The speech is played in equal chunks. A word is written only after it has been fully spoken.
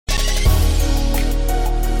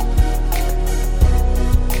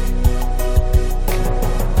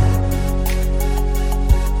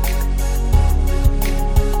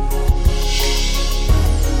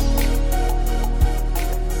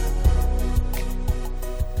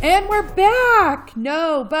And we're back!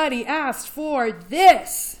 Nobody asked for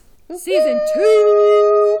this! Season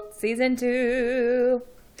 2! Season 2.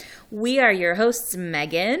 We are your hosts,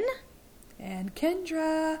 Megan. And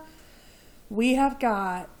Kendra. We have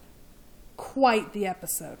got quite the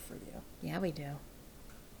episode for you. Yeah, we do.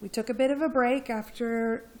 We took a bit of a break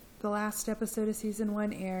after the last episode of Season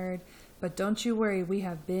 1 aired, but don't you worry, we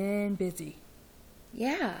have been busy.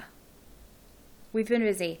 Yeah. We've been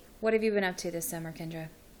busy. What have you been up to this summer, Kendra?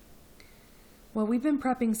 Well, we've been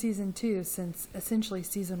prepping Season 2 since essentially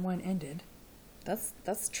Season 1 ended.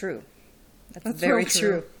 That's true. That's very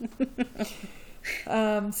real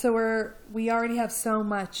true. So we already have so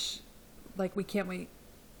much, like, we can't wait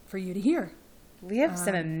for you to hear. We have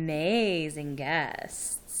some amazing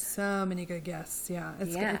guests. So many good guests, yeah.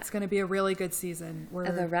 It's going to be a really good season.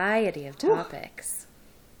 A variety of topics.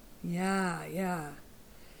 Yeah.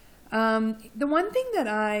 The one thing that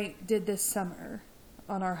I did this summer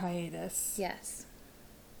on our hiatus, yes,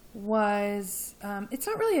 was it's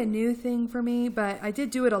not really a new thing for me, but I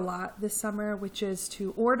did do it a lot this summer, which is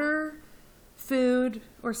to order food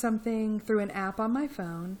or something through an app on my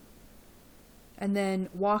phone and then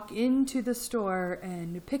walk into the store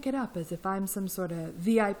and pick it up as if I'm some sort of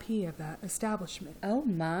VIP of that establishment. Oh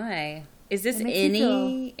my. Is this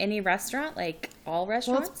any restaurant, like all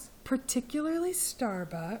restaurants? Well, it's particularly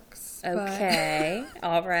Starbucks. Okay.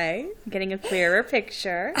 All right. Getting a clearer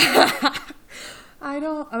picture.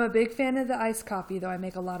 I'm a big fan of the iced coffee, though I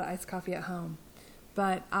make a lot of iced coffee at home.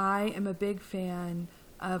 But I am a big fan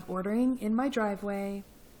of ordering in my driveway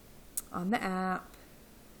on the app.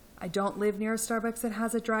 I don't live near a Starbucks that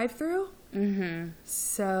has a drive-thru. Mm-hmm.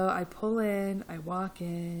 So I pull in, I walk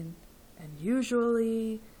in, and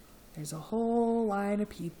usually there's a whole line of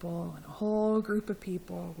people and a whole group of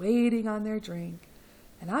people waiting on their drink.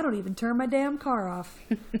 And I don't even turn my damn car off.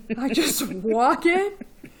 I just walk in,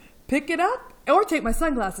 pick it up, or take my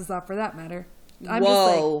sunglasses off for that matter. I'm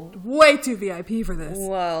just like way too VIP for this.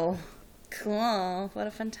 Whoa. Cool. What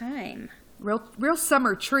a fun time. Real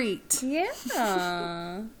summer treat.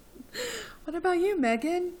 Yeah. What about you,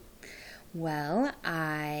 Megan? Well,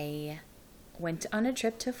 I went on a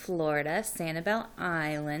trip to Florida, Sanibel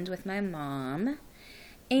Island, with my mom.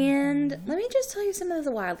 And let me just tell you some of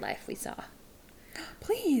the wildlife we saw.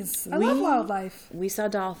 Please. I love wildlife. We saw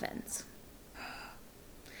dolphins.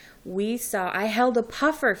 I held a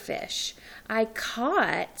puffer fish. I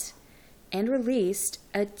caught and released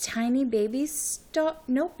a tiny baby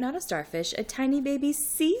nope, not a starfish, a tiny baby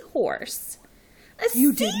seahorse.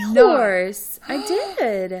 You seahorse. Did not. I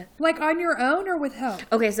did. Like on your own or with help?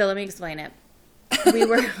 Okay, so let me explain it. We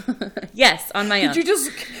were, yes, on my own. Did you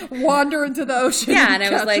just wander into the ocean? Yeah, and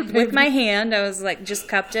I was like, with my hand, I was like, just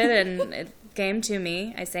cupped it and it came to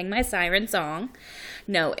me. I sang my siren song.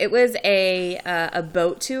 No, it was a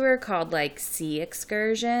boat tour called like Sea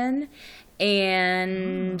Excursion.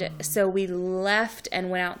 And so we left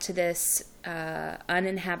and went out to this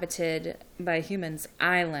uninhabited by humans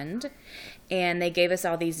island. And they gave us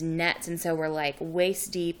all these nets. And so we're like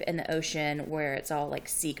waist deep in the ocean where it's all like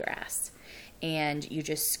seagrass. And you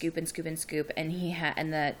just scoop and scoop and scoop. And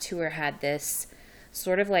the tour had this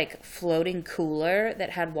sort of like floating cooler that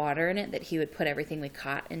had water in it that he would put everything we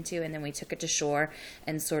caught into. And then we took it to shore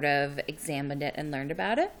and sort of examined it and learned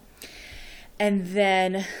about it. And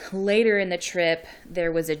then later in the trip,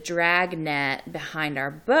 there was a drag net behind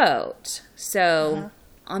our boat. So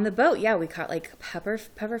on the boat, we caught like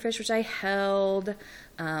pufferfish, which I held,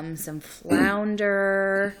 some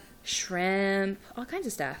flounder, shrimp, all kinds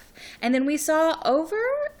of stuff. And then we saw over,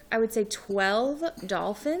 I would say, 12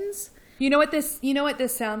 dolphins. You know what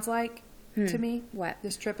this sounds like to me? What?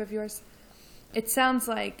 This trip of yours? It sounds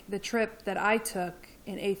like the trip that I took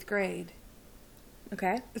in 8th grade.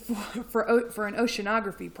 Okay. For an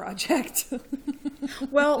oceanography project.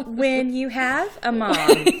 Well, when you have a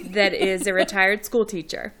mom that is a retired school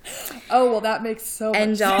teacher. Oh, well, that makes so much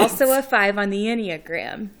sense. And also a 5 on the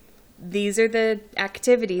Enneagram. These are the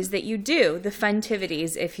activities that you do, the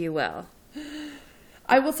funtivities, if you will.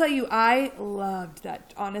 I will tell you, I loved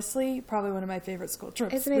that. Honestly, probably one of my favorite school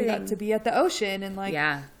trips. It's amazing. We got to be at the ocean and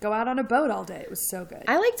go out on a boat all day. It was so good.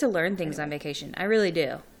 I like to learn things on vacation. I really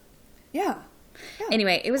do. Yeah.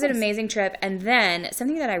 Anyway, it was an amazing trip. And then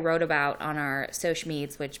something that I wrote about on our social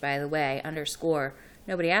medias, which, by the way, _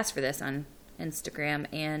 nobody asked for this on Instagram,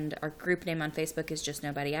 and our group name on Facebook is just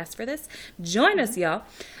Nobody Asked for This. Join us, y'all.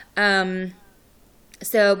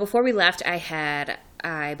 So before we left,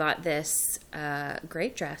 I bought this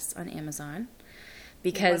great dress on Amazon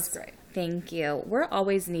because Thank you. We're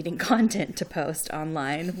always needing content to post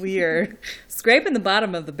online. We are scraping the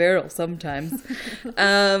bottom of the barrel sometimes. So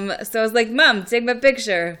I was like, Mom, take my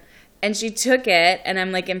picture. And she took it, and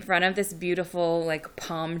I'm like in front of this beautiful like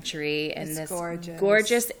palm tree in this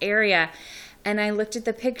gorgeous area. And I looked at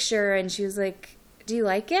the picture, and she was like, do you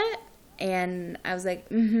like it? And I was like,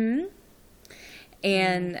 mm-hmm.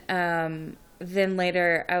 And then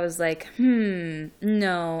later I was like,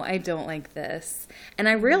 no, I don't like this. And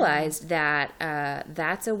I realized that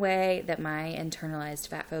that's a way that my internalized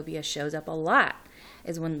fat phobia shows up a lot,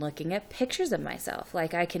 is when looking at pictures of myself.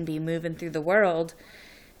 Like I can be moving through the world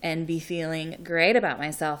and be feeling great about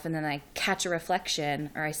myself, and then I catch a reflection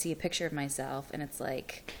or I see a picture of myself, and it's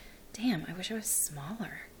like, damn, I wish I was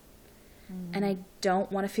smaller. And I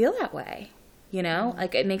don't want to feel that way. You know,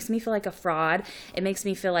 like it makes me feel like a fraud. It makes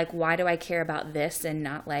me feel like, why do I care about this and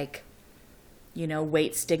not like, you know,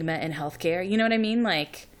 weight stigma in healthcare? You know what I mean?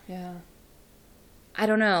 Like, yeah, I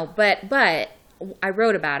don't know. But I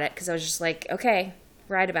wrote about it because I was just like, okay,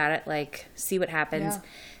 write about it, like see what happens. Yeah.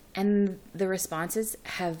 And the responses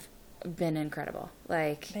have been incredible.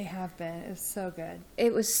 Like they have been. It's so good.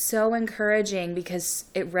 It was so encouraging because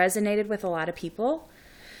it resonated with a lot of people.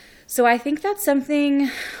 So I think that's something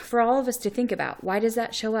for all of us to think about. Why does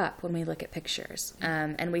that show up when we look at pictures?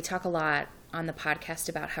 And we talk a lot on the podcast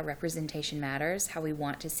about how representation matters, how we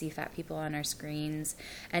want to see fat people on our screens,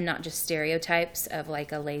 and not just stereotypes of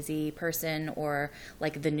like a lazy person or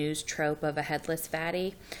like the news trope of a headless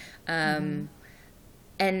fatty. And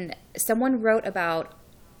someone wrote about,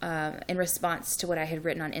 in response to what I had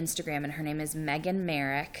written on Instagram, and her name is Megan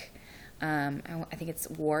Merrick. I think it's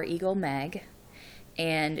War Eagle Meg.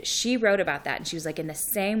 And she wrote about that, and she was like, in the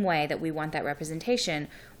same way that we want that representation,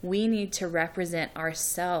 we need to represent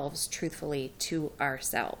ourselves truthfully to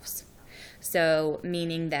ourselves. So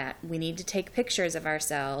meaning that we need to take pictures of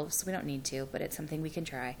ourselves. We don't need to, but it's something we can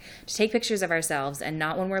try. To take pictures of ourselves, and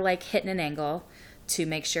not when we're like hitting an angle, to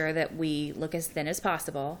make sure that we look as thin as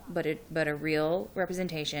possible, but a real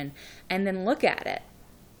representation, and then look at it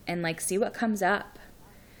and like see what comes up.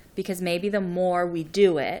 Because maybe the more we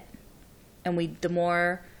do it, and the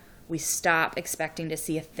more we stop expecting to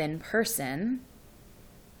see a thin person,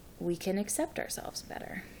 we can accept ourselves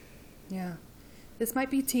better. Yeah. This might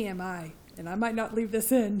be TMI, and I might not leave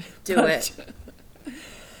this in. Do it.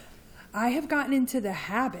 I have gotten into the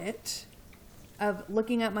habit of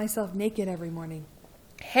looking at myself naked every morning.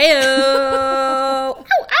 Hey-o! Ow,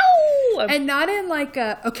 ow! And not in like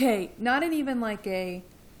not in even like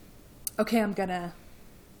I'm gonna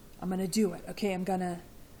do it.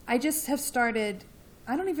 I just have started,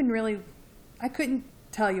 I couldn't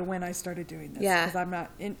tell you when I started doing this. Yeah. Because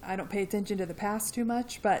I don't pay attention to the past too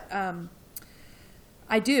much, but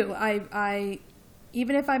I do. I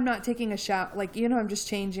even if I'm not taking a shower, like, you know, I'm just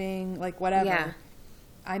changing, like whatever. Yeah.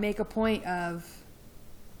 I make a point of,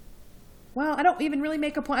 well, I don't even really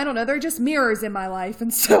make a point. I don't know. They're just mirrors in my life.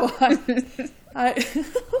 And so I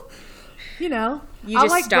you know. You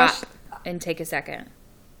just stop and take a second.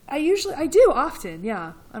 I do often.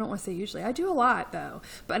 Yeah. I don't want to say usually. I do a lot though.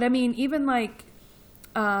 But I mean, even like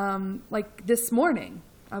this morning,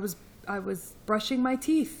 I was brushing my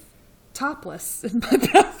teeth topless in my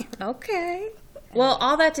bathroom. Okay. Well,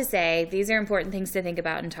 all that to say, these are important things to think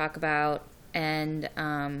about and talk about. And,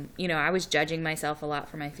 you know, I was judging myself a lot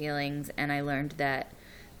for my feelings, and I learned that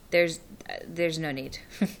there's no need.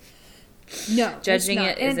 No. Judging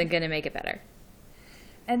it isn't going to make it better.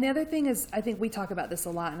 And the other thing is, I think we talk about this a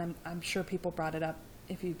lot, and I'm sure people brought it up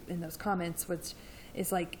in those comments, which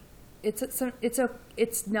is like,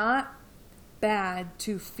 it's not bad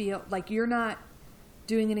to feel like you're not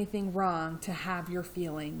doing anything wrong to have your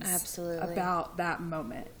feelings absolutely about that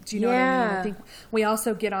moment. Do you know what I mean? I think we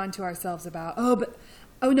also get onto ourselves about, but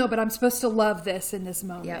I'm supposed to love this in this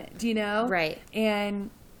moment. Yep. Do you know? Right. And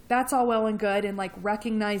that's all well and good, and like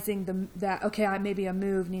recognizing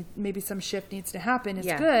that maybe some shift needs to happen is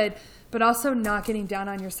good, but also not getting down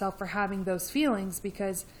on yourself for having those feelings,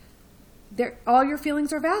 because all your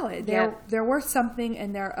feelings are valid. They're worth something,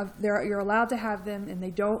 and you're allowed to have them, and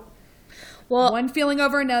they don't. Well, one feeling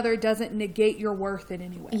over another doesn't negate your worth in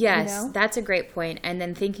any way. Yes, you know? That's a great point. And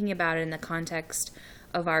then thinking about it in the context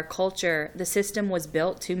of our culture, the system was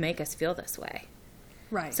built to make us feel this way.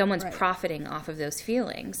 Right. Someone's profiting off of those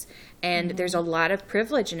feelings. And there's a lot of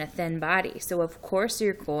privilege in a thin body. So, of course,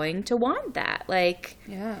 you're going to want that. Like,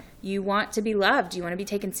 you want to be loved. You want to be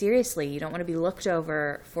taken seriously. You don't want to be looked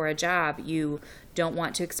over for a job. You don't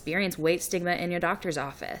want to experience weight stigma in your doctor's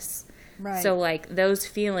office. Right. So, like, those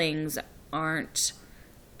feelings aren't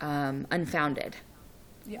unfounded.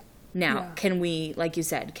 Yeah. Now, can we, like you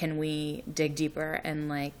said, dig deeper and,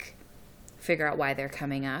 like, figure out why they're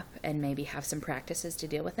coming up, and maybe have some practices to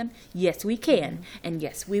deal with them? Yes, we can, and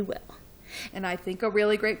yes, we will. And I think a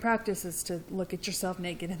really great practice is to look at yourself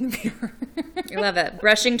naked in the mirror. I love it.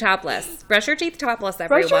 Brushing topless. Brush your teeth topless,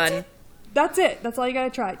 Brush your everyone. teeth. That's it. That's all you got to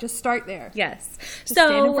try. Just start there. Yes. Just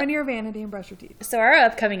stand in front of your vanity and brush your teeth. So our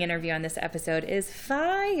upcoming interview on this episode is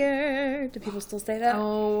fire. Do people still say that?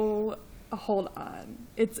 Oh, hold on.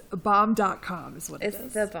 It's bomb.com is what it is.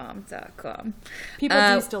 It's thebomb.com. People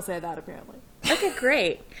do still say that, apparently. Okay,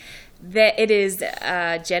 great. It is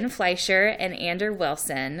Jen Fleischer and Ander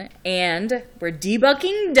Wilson, and we're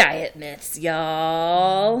debunking diet myths,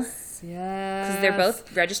 y'all. Yes. Because they're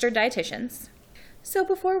both registered dietitians. So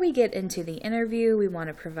before we get into the interview, we want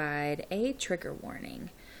to provide a trigger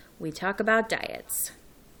warning. We talk about diets.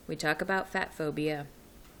 We talk about fat phobia.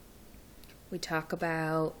 We talk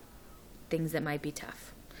about things that might be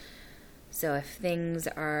tough. So if things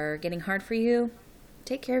are getting hard for you,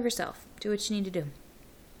 take care of yourself. Do what you need to do.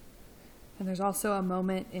 And there's also a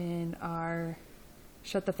moment in our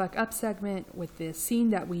Shut the Fuck Up segment with the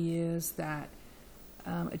scene that we use that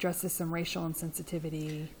addresses some racial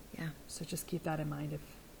insensitivity. Yeah. So just keep that in mind if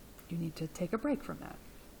you need to take a break from that.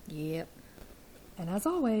 Yep. And as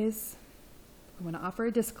always, I want to offer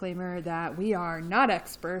a disclaimer that we are not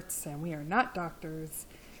experts and we are not doctors.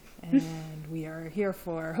 And we are here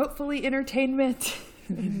for hopefully entertainment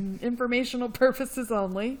and informational purposes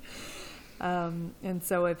only. And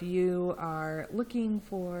so if you are looking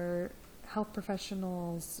for health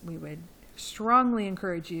professionals, we would strongly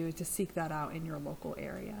encourage you to seek that out in your local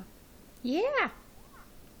area. Yeah.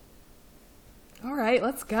 All right,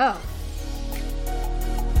 let's go.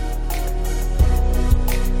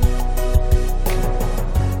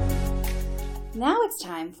 Now it's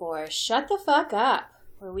time for Shut the Fuck Up,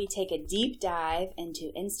 where we take a deep dive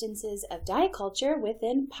into instances of diet culture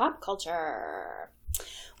within pop culture.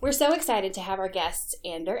 We're so excited to have our guests,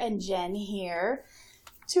 Ander and Jen, here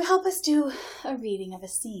to help us do a reading of a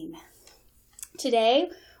scene. Today,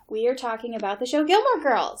 we are talking about the show Gilmore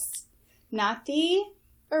Girls. Not the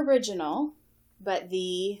original, but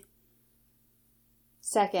the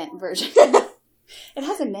second version. It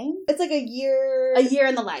has a name? It's like a year... A Year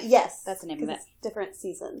in the Life. Yes. That's the name of it. It's different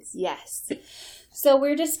seasons. Yes. So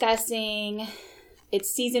we're discussing, it's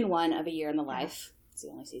season 1 of A Year in the Life. It's the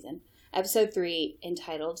only season. Episode 3,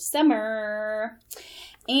 entitled Summer.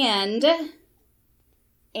 And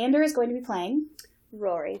Ander is going to be playing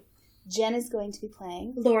Rory. Jen is going to be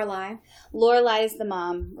playing Lorelai. Lorelai is the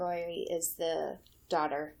mom. Rory is the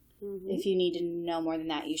daughter. Mm-hmm. If you need to know more than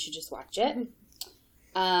that, you should just watch it.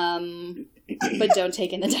 But don't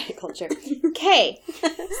take in the diet culture. Okay,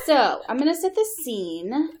 so I'm going to set the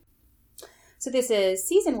scene. So this is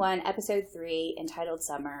season 1, episode 3, entitled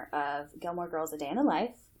Summer of Gilmore Girls: A Day in the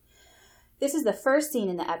Life. This is the first scene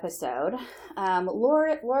in the episode.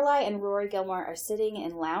 Lorelai and Rory Gilmore are sitting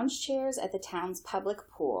in lounge chairs at the town's public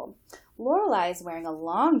pool. Lorelai is wearing a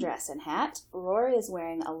long dress and hat. Rory is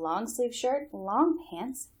wearing a long sleeve shirt, long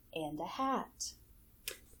pants, and a hat.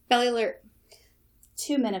 Belly alert.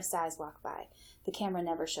 2 men of size walk by. The camera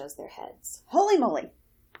never shows their heads. Holy moly.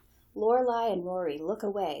 Lorelai and Rory look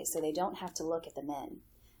away so they don't have to look at the men.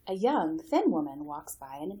 A young, thin woman walks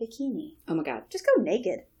by in a bikini. Oh my god. Just go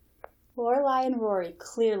naked. Lorelai and Rory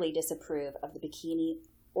clearly disapprove of the bikini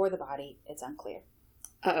or the body. It's unclear.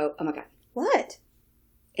 Uh-oh. Oh my god. What?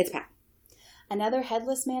 It's Pat. Another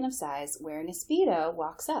headless man of size wearing a Speedo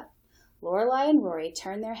walks up. Lorelai and Rory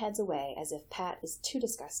turn their heads away as if Pat is too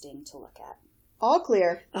disgusting to look at. All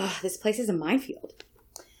clear. Ugh, this place is a minefield.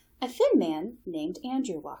 A thin man named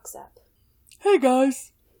Andrew walks up. Hey,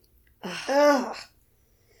 guys. Ugh.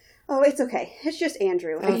 Oh, it's okay. It's just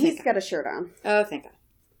Andrew, and he's got a shirt on. Oh, thank God.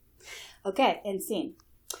 Okay, end scene.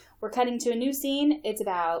 We're cutting to a new scene. It's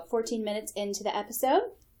about 14 minutes into the episode.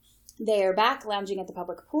 They are back lounging at the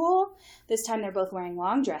public pool. This time they're both wearing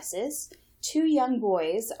long dresses. 2 young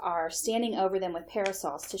boys are standing over them with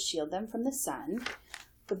parasols to shield them from the sun.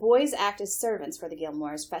 The boys act as servants for the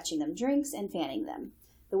Gilmores, fetching them drinks and fanning them.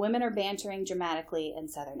 The women are bantering dramatically in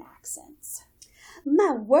southern accents.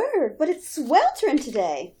 My word, but it's sweltering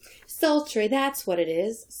today. Sultry, that's what it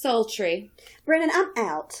is. Sultry. Brennan, I'm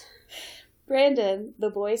out. Brandon, the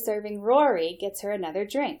boy serving Rory, gets her another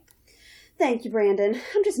drink. Thank you, Brandon.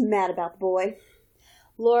 I'm just mad about the boy.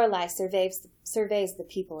 Lorelai surveys the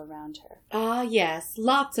people around her. Ah, yes,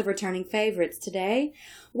 lots of returning favorites today.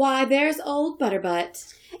 Why, there's old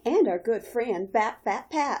Butterbutt. And our good friend, Fat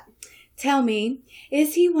Pat. Tell me,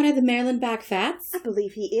 is he one of the Maryland Backfats? I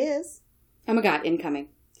believe he is. Oh my God, incoming.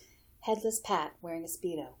 Headless Pat, wearing a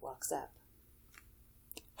Speedo, walks up.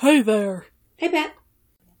 Hey there. Hey, Pat.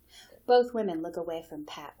 Both women look away from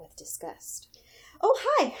Pat with disgust. Oh,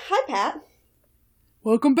 hi. Hi, Pat.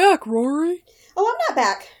 Welcome back, Rory. Oh, I'm not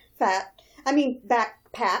back, back,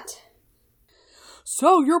 Pat.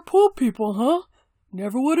 So, you're pool people, huh?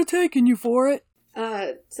 Never would have taken you for it.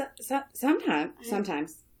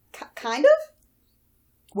 Sometimes. Kind of?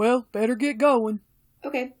 Well, better get going.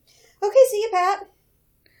 Okay. Okay, see you, Pat.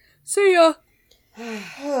 See ya.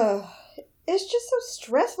 It's just so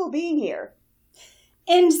stressful being here.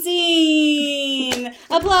 End scene!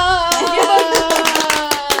 Applause!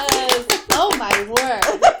 Oh my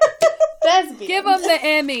word. Thespian. Give them the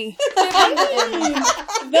Emmy.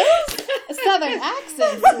 Those Southern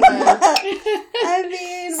accents were... I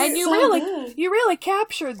mean... And you really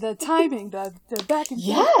captured the timing, the back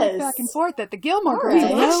and forth that the Gilmore Girls are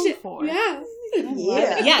known for. Yeah.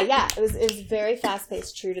 Yeah. It was very fast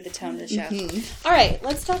paced, true to the tone of the show. Mm-hmm. All right,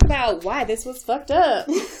 let's talk about why this was fucked up.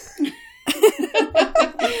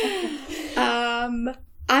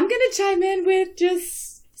 I'm gonna chime in with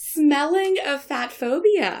just smelling of fat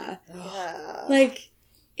phobia. Yeah. Like,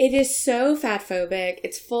 it is so fat phobic.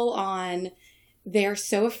 It's full on. They're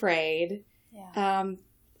so afraid. Yeah.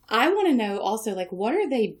 I want to know also, like, what are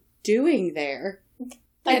they doing there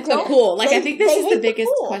Like, at the pool? Like, I think this is the hate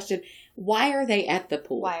biggest pool. question. Why are they at the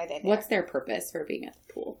pool? Why are they there? What's their purpose for being at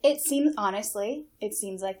the pool? It seems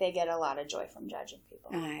like they get a lot of joy from judging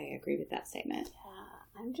people. I agree with that statement.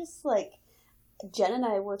 I'm just like, Jen and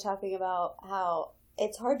I were talking about how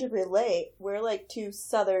it's hard to relate. We're like two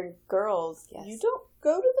Southern girls. Yes. You don't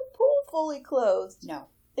go to the pool fully closed. No.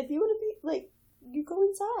 If you want to be, like, you go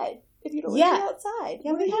inside. If you don't want to be outside.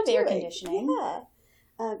 Yeah, What we are you have air doing? conditioning.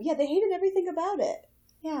 Yeah. They hated everything about it.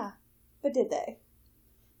 Yeah. But did they?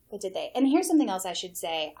 But did they? And here's something else I should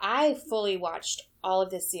say. I fully watched all of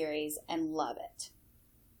this series and love it.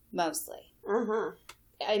 Mostly. Uh-huh.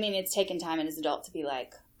 I mean, it's taken time as an adult to be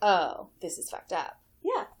like, oh, this is fucked up.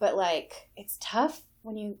 Yeah. But, like, it's tough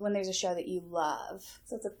when there's a show that you love.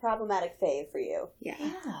 So it's a problematic fave for you. Yeah.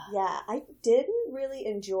 Yeah, I didn't really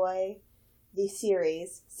enjoy the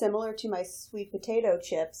series. Similar to my sweet potato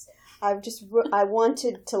chips, I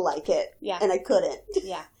wanted to like it, Yeah. and I couldn't.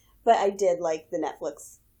 Yeah. But I did like the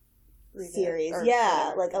Netflix series. or Yeah,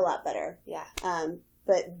 whatever. like a lot better. Yeah.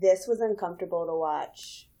 But this was uncomfortable to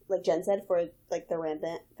watch. Like Jen said, for like the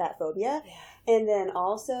rampant fat phobia, Yeah. and then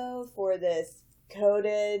also for this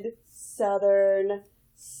coded Southern,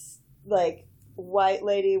 like, white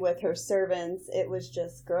lady with her servants. It was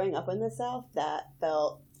just growing up in the South that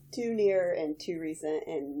felt too near and too recent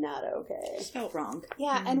and not okay. It felt wrong.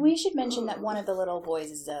 Yeah, and we should mention that one of the little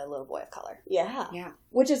boys is a little boy of color. Yeah. Yeah.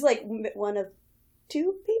 Which is like one of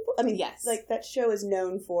two people. I mean, Yes. like that show is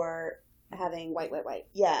known for having White.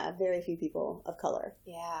 Yeah, very few people of color.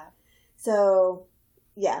 Yeah. So,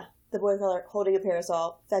 yeah, the boy of color holding a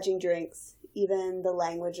parasol, fetching drinks, even the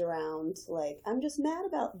language around, like, I'm just mad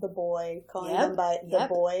about the boy, calling him by the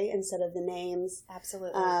boy instead of the names.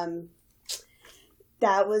 Absolutely.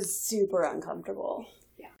 That was super uncomfortable.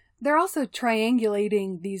 They're also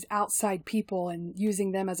triangulating these outside people and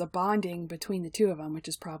using them as a bonding between the two of them, which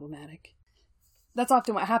is problematic. That's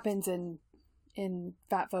often what happens in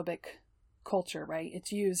fatphobic culture, right?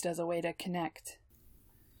 It's used as a way to connect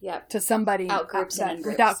to somebody Out-groups and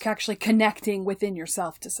in-groups. without actually connecting within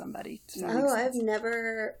yourself to somebody. Does that make sense? I've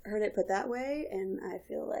never heard it put that way, and I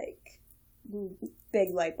feel like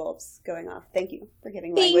big light bulbs going off. Thank you for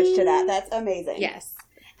giving language to that. That's amazing. Yes.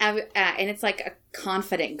 And it's like a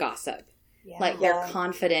confident gossip. Yeah. Like, they're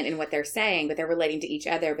confident in what they're saying, but they're relating to each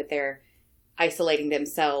other, but they're isolating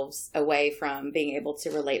themselves away from being able to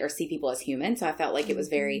relate or see people as human. So I felt like it was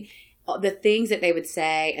very, the things that they would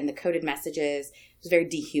say and the coded messages was very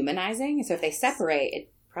dehumanizing. And so if they separate,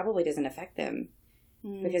 it probably doesn't affect them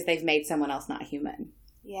because they've made someone else not human.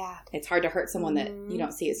 Yeah. It's hard to hurt someone that you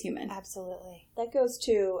don't see as human. Absolutely. That goes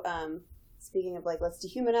to, speaking of, like, let's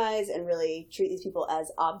dehumanize and really treat these people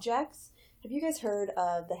as objects. Have you guys heard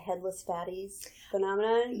of the headless fatties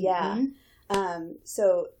phenomenon? Yeah.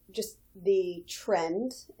 So just the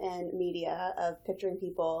trend in media of picturing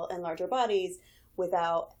people in larger bodies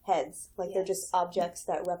without heads. Like, they're just objects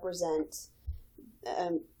that represent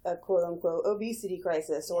a quote-unquote obesity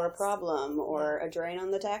crisis or a problem or a drain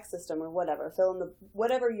on the tax system or whatever. Fill in the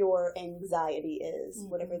whatever your anxiety is,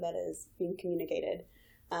 whatever that is being communicated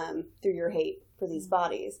through your hate for these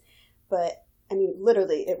bodies. But, I mean,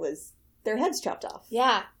 literally, it was their heads chopped off.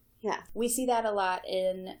 Yeah. Yeah. We see that a lot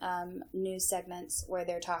in news segments where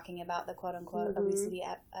they're talking about the quote-unquote obesity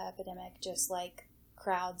epidemic, just like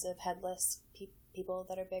crowds of headless people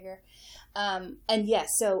that are bigger. And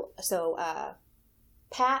yes, so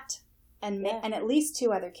Pat and at least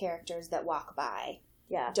two other characters that walk by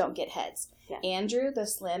Yeah. don't get heads. Yeah. Andrew, the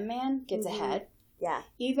slim man, gets a head. Yeah.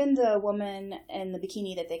 Even the woman in the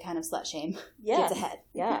bikini that they kind of slut shame gets a head.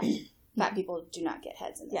 Yeah. Fat people do not get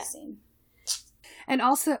heads in this scene. And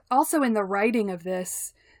also in the writing of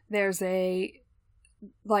this, there's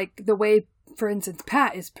like the way, for instance,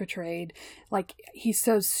 Pat is portrayed, like he's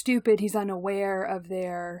so stupid, he's unaware of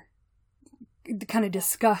their kind of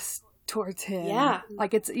disgust towards him. Yeah.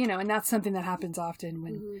 Like it's, and that's something that happens often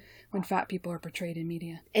when fat people are portrayed in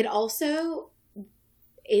media. It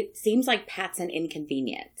seems like Pat's an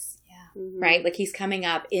inconvenience. Right? Like he's coming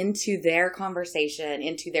up into their conversation,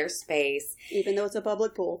 into their space. Even though it's a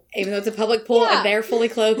public pool. And they're fully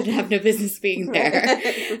clothed and have no business being there.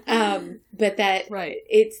 But that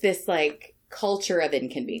it's this like culture of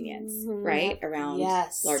inconvenience, right? Around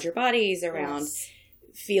larger bodies, around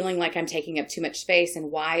feeling like I'm taking up too much space.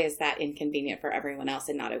 And why is that inconvenient for everyone else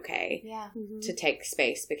and not okay to take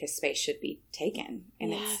space, because space should be taken.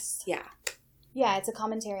 And Yeah, it's a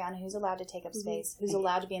commentary on who's allowed to take up space, who's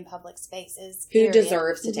allowed to be in public spaces. Who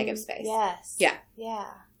deserves to take up space. Yes. Yeah. Yeah.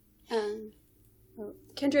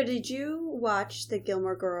 Kendra, did you watch the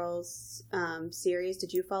Gilmore Girls series?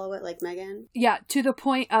 Did you follow it like Megan? Yeah, to the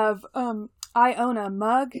point of I own a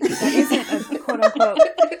mug that isn't a quote-unquote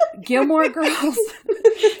Gilmore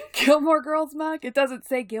Girls mug. It doesn't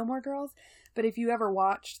say Gilmore Girls. But if you ever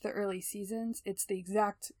watched the early seasons, it's the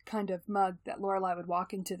exact kind of mug that Lorelai would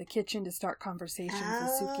walk into the kitchen to start conversations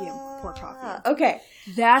with Suki and pour coffee. Okay.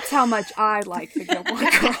 That's how much I like the Gilmore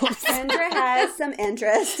Girls. Kendra has some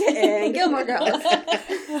interest in Gilmore Girls.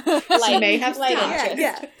 She may have stopped.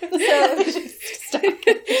 Yeah.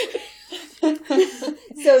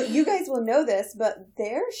 So you guys will know this, but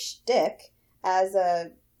their shtick as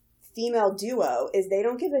a female duo is they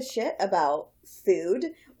don't give a shit about food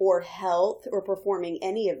or health or performing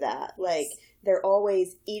any of that. Like, they're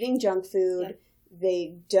always eating junk food. Yep.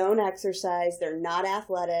 They don't exercise. They're not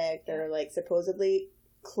athletic. They're like supposedly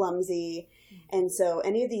clumsy. And so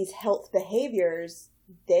any of these health behaviors,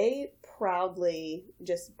 they proudly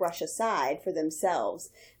just brush aside for themselves.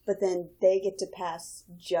 But then they get to pass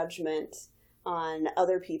judgment on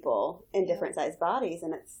other people in different sized bodies.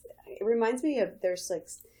 And it reminds me of, there's like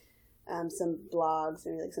some blogs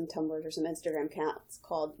and like some Tumblrs or some Instagram accounts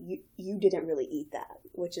called "You Didn't Really Eat That,"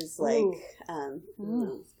 which is like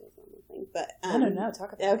but I don't know.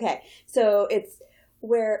 Talk about it. Okay, so it's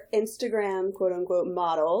where Instagram quote unquote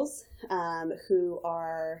models who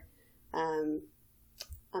are I'm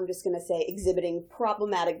just gonna say exhibiting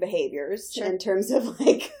problematic behaviors in terms of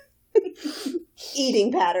like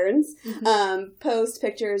eating patterns, post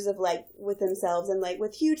pictures of like with themselves and like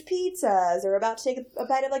with huge pizzas or about to take a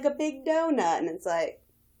bite of like a big donut, and it's like,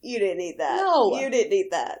 you didn't eat that. No, you didn't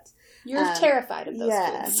eat that. You're terrified of those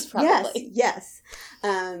foods, probably. Yes.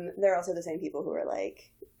 They're also the same people who are like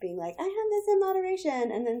being like, I have this in moderation,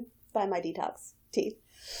 and then buy my detox tea.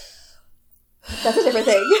 That's a different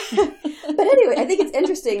thing. But anyway, I think it's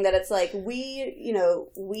interesting that it's like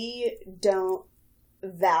we don't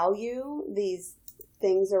value these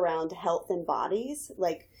things around health and bodies.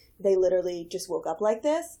 Like, they literally just woke up like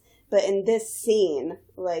this. But in this scene,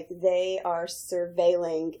 like, they are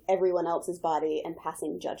surveilling everyone else's body and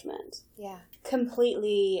passing judgment. Yeah.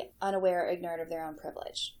 Completely unaware or ignorant of their own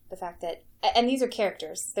privilege. The fact that, and these are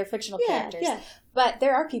characters, they're fictional characters. Yeah. But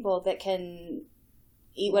there are people that can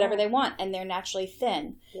eat whatever they want and they're naturally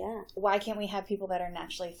thin. Yeah. Why can't we have people that are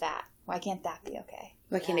naturally fat? Why can't that be okay?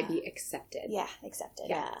 Why can't it be accepted? Yeah, accepted.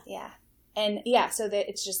 Yeah. And so that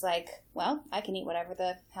it's just like, well, I can eat whatever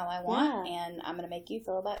the hell I want, and I'm going to make you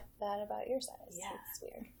feel that about your size. Yeah. It's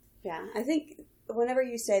weird. Yeah. I think whenever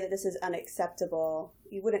you say that this is unacceptable,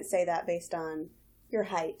 you wouldn't say that based on your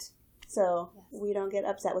height. So we don't get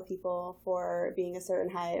upset with people for being a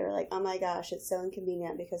certain height, or like, oh my gosh, it's so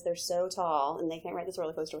inconvenient because they're so tall and they can't ride this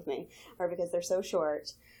roller coaster with me, or because they're so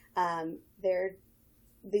short.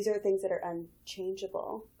 These are things that are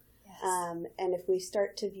unchangeable. Yes. And if we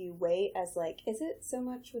start to view weight as like, is it so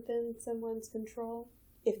much within someone's control?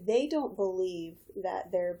 If they don't believe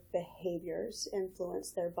that their behaviors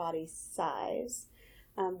influence their body size,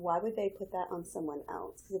 why would they put that on someone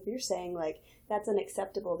else? Because if you're saying like, that's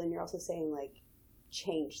unacceptable, then you're also saying like,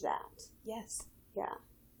 change that. Yes. Yeah.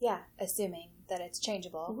 Yeah, assuming that it's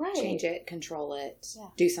changeable. Right. Change it, control it,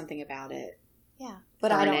 do something about it. Yeah.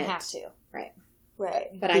 But I don't have to. Right. Right.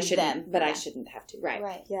 But I shouldn't. But I shouldn't have to. Right.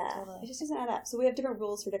 Right. Yeah. Totally. It just doesn't add up. So we have different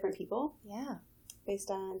rules for different people. Yeah.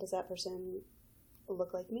 Based on, does that person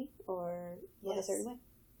look like me or look a certain way?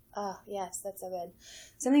 Oh, yes. That's so good.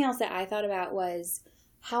 Something else that I thought about was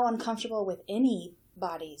how uncomfortable with any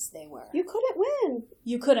bodies they were. You couldn't win.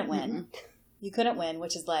 You couldn't win. you couldn't win,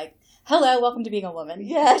 which is like, hello, welcome to being a woman.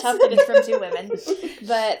 Yes. Tough that it's from two women.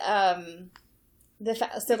 But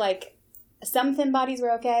so like some thin bodies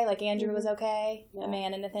were okay. Like Andrew was okay, a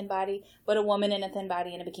man in a thin body, but a woman in a thin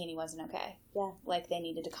body in a bikini wasn't okay. Yeah. Like they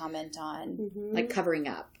needed to comment on. Like covering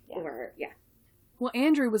up Yeah. or, Well,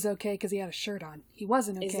 Andrew was okay because he had a shirt on. He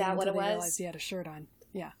wasn't okay Is that what until it they was? realized he had a shirt on.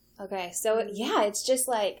 Yeah. Okay, so yeah, it's just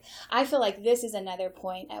like, I feel like this is another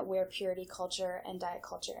point at where purity culture and diet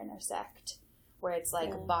culture intersect, where it's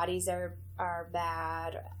like bodies are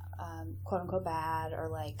bad, quote unquote bad, or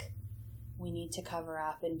like we need to cover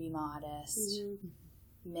up and be modest,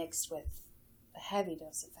 mixed with a heavy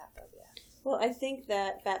dose of fat phobia. Well, I think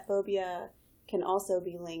that fat phobia can also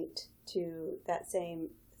be linked to that same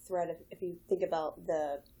thread. If you think about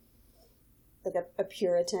a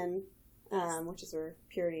Puritan, which is where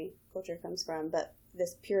purity culture comes from, but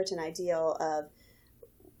this Puritan ideal of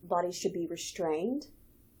bodies should be restrained,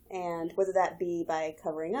 and whether that be by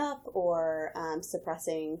covering up or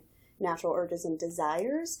suppressing natural urges and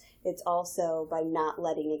desires, it's also by not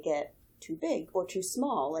letting it get too big or too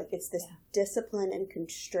small. Like it's this discipline and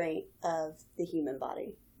constraint of the human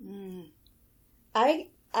body. I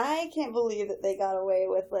can't believe that they got away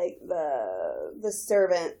with like the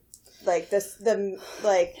servant, like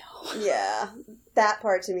that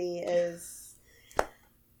part to me is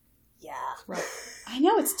Right. I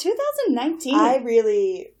know, it's 2019.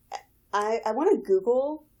 I want to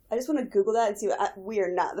Google. I just want to Google that and see. We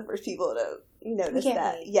are not the first people to notice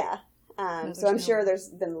that. Wait. Yeah. No, So I'm there's sure no- there's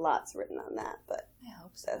been lots written on that, but I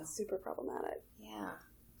hope so. that's super problematic. Yeah.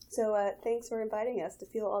 So thanks for inviting us to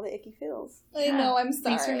feel all the icky feels. I know, I'm sorry.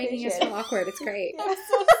 Thanks for making us feel awkward. It's great. I'm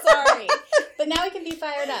so sorry. But now we can be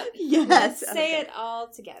fired up. Yes. Let's say it all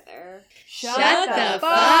together. Shut the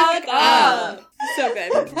fuck up. So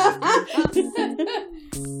good.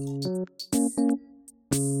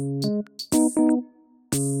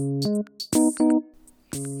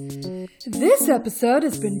 This episode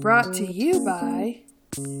has been brought to you by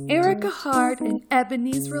Erica Hart and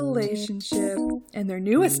Ebony's Relationship and their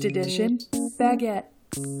newest edition, Baguette.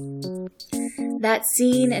 That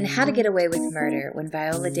scene in How to Get Away with Murder when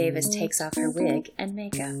Viola Davis takes off her wig and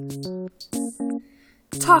makeup.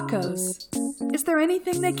 Tacos. Is there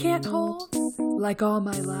anything they can't hold? Like all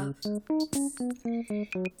my love.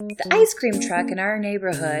 The ice cream truck in our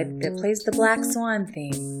neighborhood that plays the Black Swan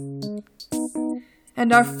theme.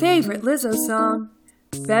 And our favorite Lizzo song,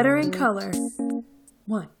 Better in Color.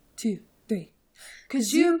 1, 2, 3.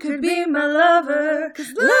 'Cause you could be my lover,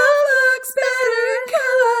 'cause love looks better in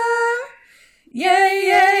color. Yeah,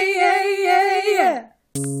 yeah, yeah, yeah, yeah.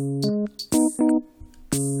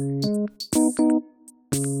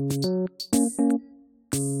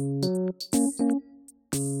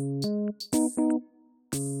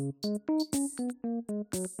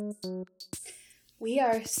 We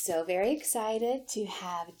are so very excited to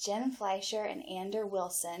have Jen Fleischer and Ander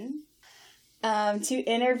Wilson to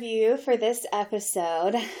interview for this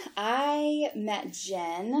episode. I met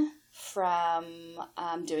Jen from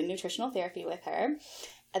doing nutritional therapy with her.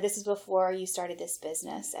 This is before you started this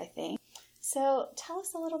business, I think. So tell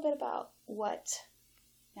us a little bit about what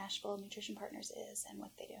Nashville Nutrition Partners is and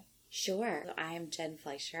what they do. Sure. I am Jen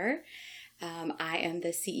Fleischer. I am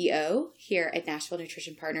the CEO here at Nashville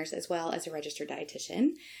Nutrition Partners, as well as a registered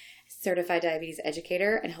dietitian, certified diabetes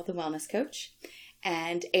educator, and health and wellness coach.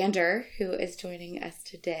 And Ander, who is joining us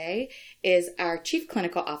today, is our chief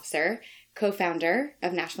clinical officer, co-founder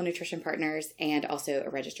of Nashville Nutrition Partners, and also a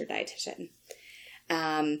registered dietitian.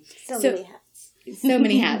 So many hats. So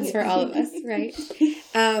many hats for all of us, right?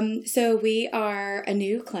 So we are a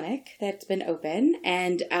new clinic that's been open,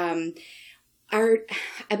 and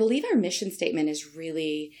I believe our mission statement is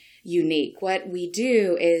really unique. What we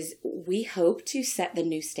do is we hope to set the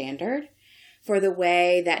new standard for the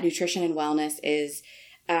way that nutrition and wellness is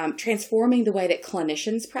transforming the way that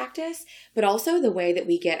clinicians practice, but also the way that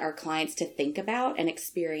we get our clients to think about and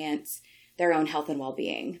experience their own health and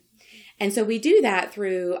well-being. And so we do that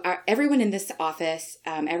through everyone in this office,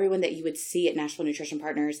 everyone that you would see at Nashville Nutrition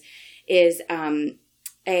Partners is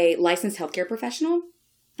a licensed healthcare professional.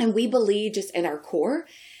 And we believe just in our core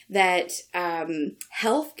that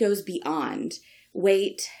health goes beyond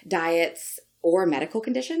weight, diets, or medical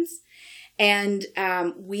conditions. And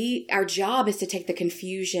our job is to take the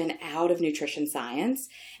confusion out of nutrition science.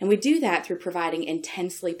 And we do that through providing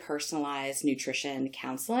intensely personalized nutrition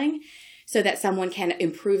counseling so that someone can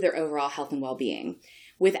improve their overall health and well-being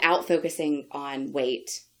without focusing on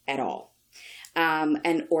weight at all,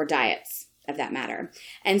 or diets of that matter.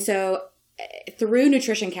 And so through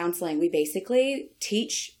nutrition counseling, we basically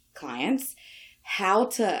teach clients how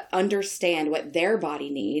to understand what their body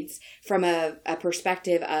needs from a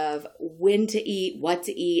perspective of when to eat, what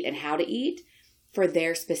to eat, and how to eat for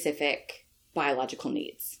their specific biological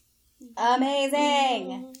needs.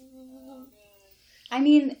 Amazing. I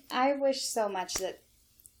mean, I wish so much that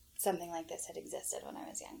something like this had existed when I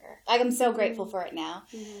was younger. Like, I'm so grateful for it now,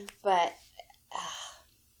 but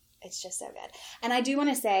it's just so good. And I do want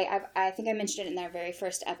to say, I think I mentioned it in our very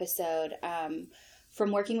first episode,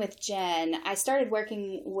 from working with Jen. I started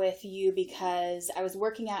working with you because I was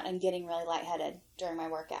working out and getting really lightheaded during my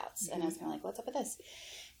workouts. And I was kind of like, what's up with this?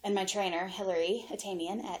 And my trainer, Hillary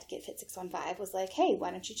Atamian at GetFit615, was like, hey, why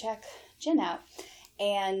don't you check Jen out?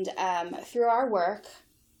 And through our work,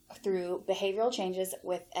 through behavioral changes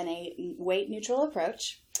with a weight-neutral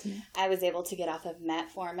approach, I was able to get off of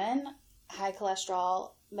metformin, high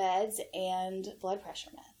cholesterol meds, and blood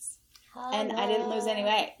pressure meds. And I didn't lose any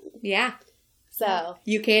weight. Yeah. So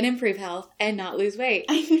you can improve health and not lose weight.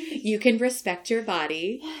 You can respect your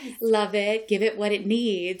body, love it, give it what it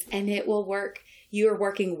needs, and it will work. You are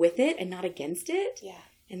working with it and not against it. Yeah.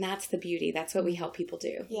 And that's the beauty. That's what we help people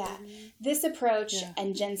do. Yeah. This approach,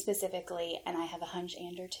 and Jen specifically, and I have a hunch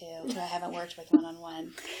Andrew too, who I haven't worked with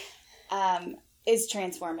one-on-one, is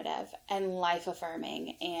transformative and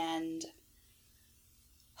life-affirming and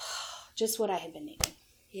just what I had been needing.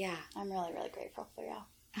 Yeah. I'm really, really grateful for y'all.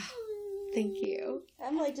 Thank you.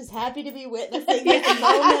 I'm like just happy to be witnessing this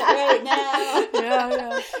moment right now.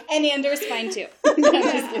 Yeah. And Andrew's fine too. No, I'm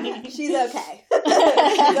just kidding. She's okay.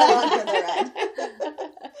 She's on for the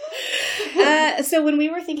ride. So when we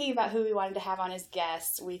were thinking about who we wanted to have on as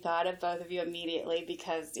guests, we thought of both of you immediately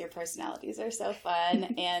because your personalities are so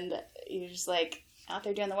fun and you're just like out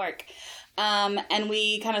there doing the work. And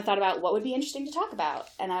we kind of thought about what would be interesting to talk about.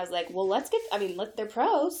 And I was like, well, let their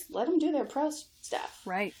pros. Let them do their pro stuff.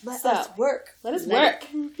 Right. Let us work. Let us work.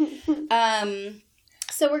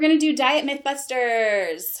 So we're going to do Diet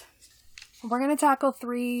Mythbusters. We're going to tackle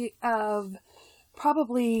 3 of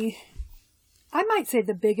probably, I might say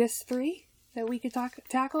the biggest 3 that we could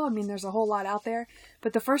tackle. I mean, there's a whole lot out there.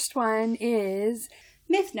 But the first one is...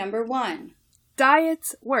 Myth number 1.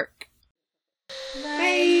 Diets work.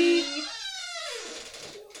 Bye.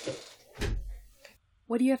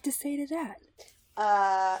 What do you have to say to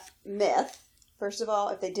that? Myth. First of all,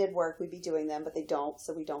 if they did work, we'd be doing them, but they don't,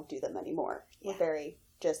 so we don't do them anymore. Yeah. We're very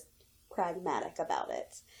just pragmatic about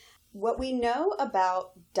it. What we know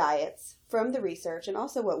about diets from the research, and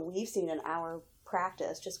also what we've seen in our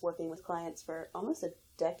practice, just working with clients for almost a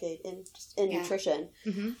decade in nutrition,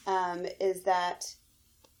 is that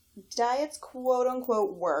diets, quote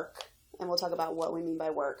unquote, work. And we'll talk about what we mean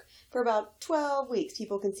by work. For about 12 weeks,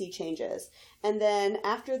 people can see changes. And then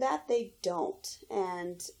after that, they don't.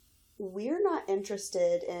 And we're not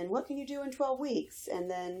interested in what can you do in 12 weeks? And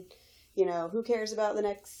then, who cares about the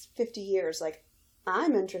next 50 years? Like,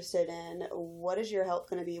 I'm interested in what is your health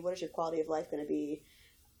going to be? What is your quality of life going to be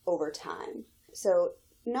over time? So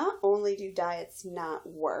not only do diets not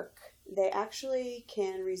work, they actually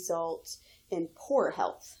can result in poor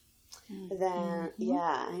health.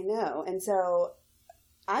 Yeah, I know. And so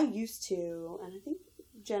I used to, and I think,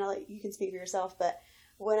 Jenna, you can speak for yourself, but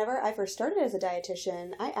whenever I first started as a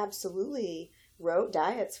dietitian, I absolutely wrote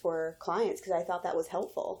diets for clients because I thought that was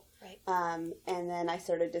helpful. Right. And then I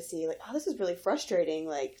started to see, this is really frustrating.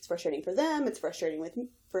 Like, it's frustrating for them. It's frustrating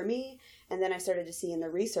for me. And then I started to see in the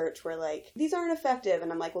research where, these aren't effective.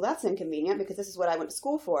 And I'm like, well, that's inconvenient because this is what I went to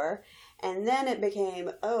school for. And then it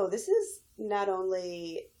became, this is not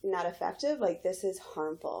only not effective, this is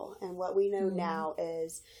harmful. And what we know now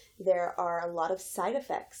is there are a lot of side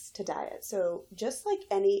effects to diet. So just like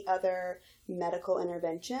any other medical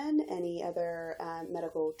intervention, any other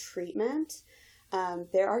medical treatment,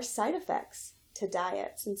 there are side effects to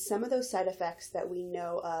diets. And some of those side effects that we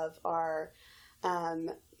know of are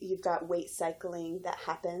you've got weight cycling that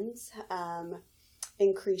happens,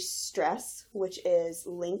 increased stress, which is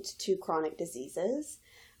linked to chronic diseases.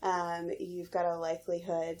 You've got a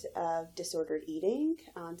likelihood of disordered eating,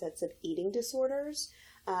 onsets of eating disorders.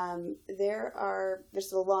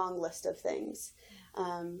 There's a long list of things.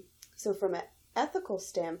 So from an ethical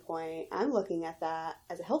standpoint, I'm looking at that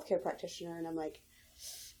as a healthcare practitioner and I'm like,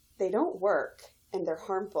 they don't work and they're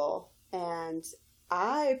harmful. And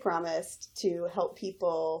I promised to help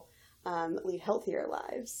people lead healthier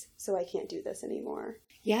lives. So I can't do this anymore.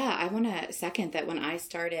 Yeah, I want to second that. When I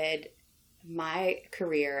started my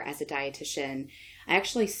career as a dietitian, I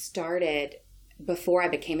actually started, before I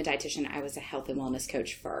became a dietitian, I was a health and wellness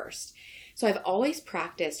coach first. So I've always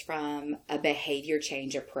practiced from a behavior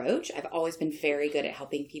change approach. I've always been very good at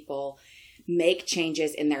helping people make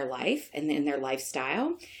changes in their life and in their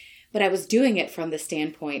lifestyle. but I was doing it from the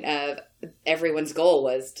standpoint of everyone's goal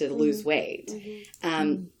was to lose weight.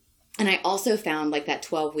 And I also found like that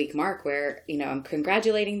 12-week mark where, you know, I'm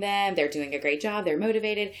congratulating them. They're doing a great job. They're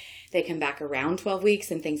motivated. They come back around 12 weeks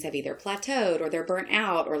and things have either plateaued or they're burnt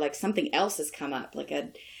out or like something else has come up, like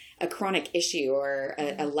a chronic issue or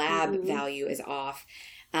a lab value is off.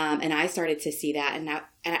 And I started to see that. And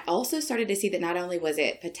I also started to see that not only was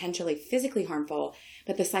it potentially physically harmful,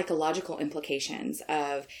 but the psychological implications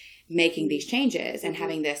of making these changes and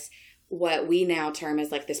having this, what we now term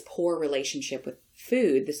as like this poor relationship with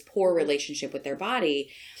food, this poor relationship with their body.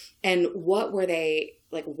 And what were they,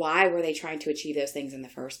 like, why were they trying to achieve those things in the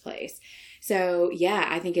first place? So yeah,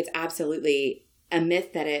 I think it's absolutely a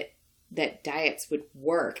myth that diets would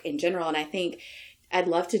work in general. And I think I'd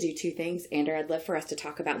love to do two things, Andrew. I'd love for us to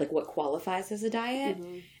talk about like what qualifies as a diet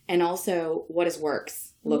and also what does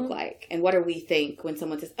works look like and what do we think when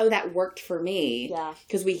someone says, oh, that worked for me. Yeah.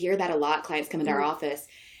 Because we hear that a lot. Clients come into our office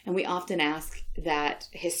and we often ask that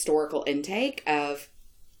historical intake of,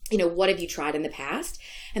 you know, what have you tried in the past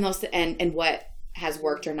and also, and what has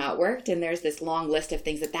worked or not worked. And there's this long list of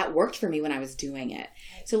things that worked for me when I was doing it.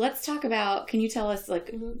 So let's talk about, can you tell us,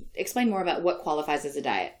 like, explain more about what qualifies as a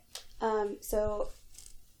diet? So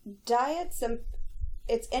diets,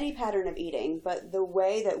 it's any pattern of eating, but the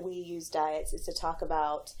way that we use diets is to talk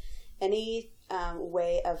about any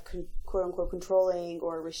way of quote unquote controlling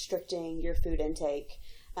or restricting your food intake,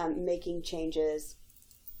 making changes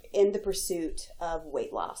in the pursuit of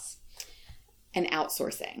weight loss. And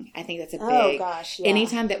outsourcing. I think that's a big, oh gosh, yeah.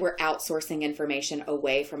 Anytime that we're outsourcing information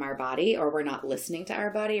away from our body or we're not listening to our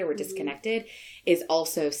body or we're disconnected is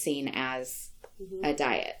also seen as a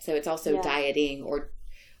diet. So it's also dieting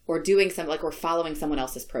or doing something like we're following someone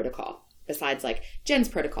else's protocol besides like Jen's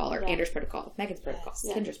protocol or Andrew's protocol, Megan's protocol,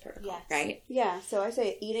 Kendra's protocol, right? Yeah. So I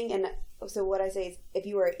say eating, and so what I say is if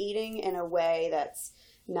you are eating in a way that's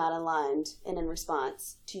not aligned and in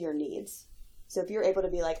response to your needs. So if you're able to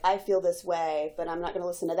be like, I feel this way, but I'm not going to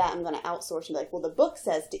listen to that. I'm going to outsource and be like, well, the book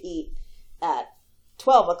says to eat at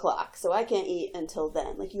 12 o'clock, so I can't eat until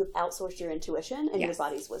then. Like you've outsourced your intuition and your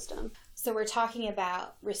body's wisdom. So we're talking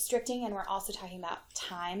about restricting, and we're also talking about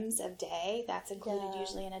times of day. That's included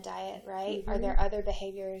usually in a diet, right? Are there other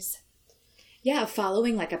behaviors? Yeah,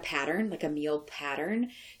 following like a pattern, like a meal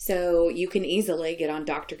pattern. So you can easily get on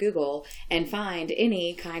Dr. Google and find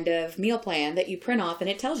any kind of meal plan that you print off and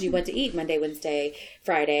it tells you what to eat Monday, Wednesday,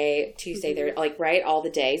 Friday, Tuesday. They're like, right, all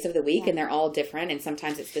the days of the week and they're all different. And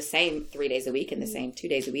sometimes it's the same 3 days a week and the same 2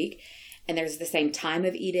 days a week. And there's the same time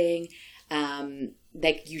of eating.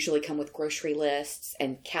 They usually come with grocery lists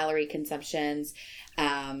and calorie consumptions.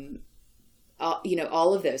 All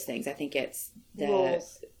of those things. I think it's the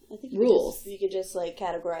rules. I think you could just like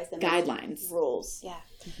categorize them guidelines. As rules. Yeah.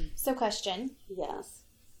 So question. Yes.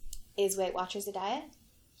 Is Weight Watchers a diet?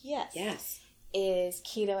 Yes. Yes. Is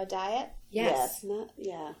keto a diet? Yes.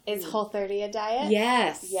 Is Whole30 a diet?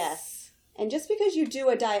 Yes. Yes. And just because you do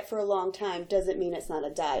a diet for a long time doesn't mean it's not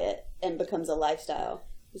a diet and becomes a lifestyle.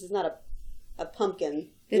 This is not a pumpkin.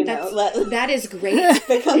 That is great.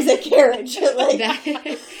 Becomes a carriage.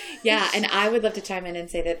 And I would love to chime in and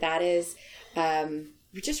say that is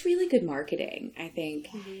just really good marketing. I think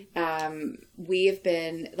we have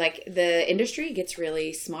been like the industry gets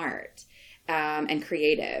really smart and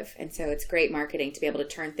creative, and so it's great marketing to be able to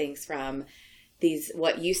turn things from these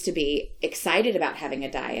what used to be excited about having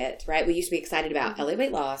a diet, right? We used to be excited about LA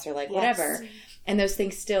weight loss or like whatever. And those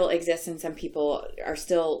things still exist, and some people are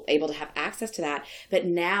still able to have access to that. But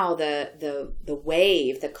now the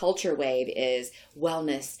wave, the culture wave is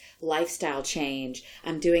wellness, lifestyle change.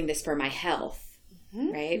 I'm doing this for my health.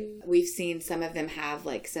 Right? We've seen some of them have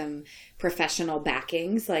like some professional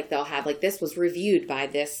backings. Like they'll have like this was reviewed by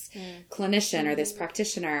this clinician or this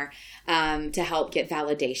practitioner to help get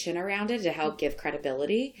validation around it, to help give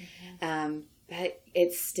credibility. But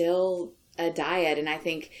it's still a diet. And I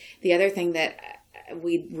think the other thing that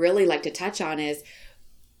we'd really like to touch on is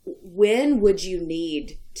when would you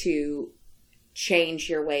need to change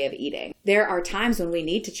your way of eating? There are times when we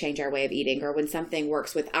need to change our way of eating or when something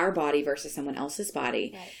works with our body versus someone else's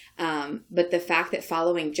body. Right. But the fact that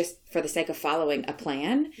following just for the sake of following a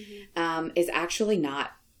plan is actually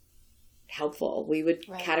not helpful. We would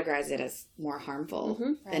categorize it as more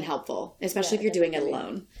harmful than helpful, especially if you're doing it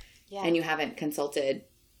alone and you haven't consulted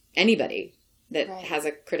anybody that has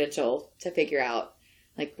a credential to figure out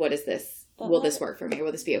like, what is this? Will this work for me?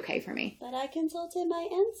 Will this be okay for me? But I consulted my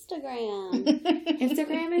Instagram.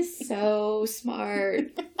 Instagram is so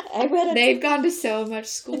smart. They've gone to so much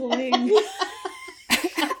schooling.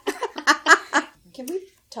 Can we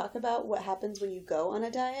talk about what happens when you go on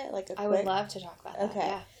a diet? Like I would love to talk about that. Okay.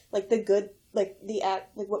 Yeah. Like the good, like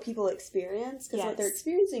what people experience, because what they're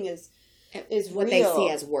experiencing is what real. they see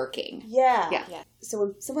as working. Yeah. Yeah. So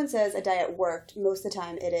when someone says a diet worked, most of the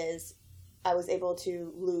time it is, I was able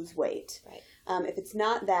to lose weight. Right. If it's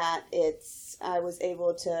not that, it's I was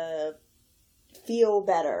able to feel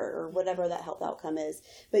better or whatever that health outcome is.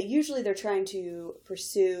 But usually they're trying to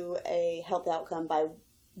pursue a health outcome by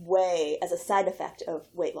way as a side effect of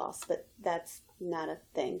weight loss, but that's not a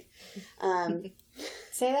thing.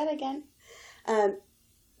 Say that again.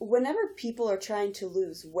 Whenever people are trying to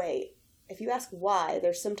lose weight, if you ask why,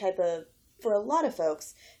 there's some type of, for a lot of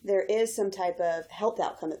folks, there is some type of health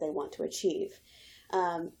outcome that they want to achieve.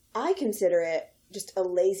 I consider it just a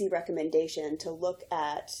lazy recommendation to look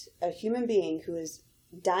at a human being who is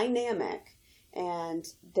dynamic and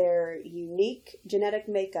their unique genetic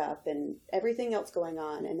makeup and everything else going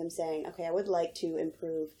on, and them saying, okay, I would like to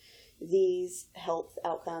improve these health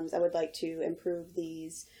outcomes. I would like to improve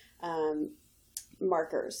these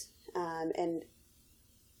markers. And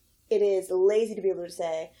it is lazy to be able to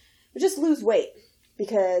say, just lose weight,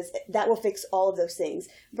 because that will fix all of those things,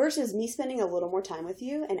 versus me spending a little more time with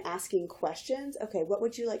you and asking questions. Okay, what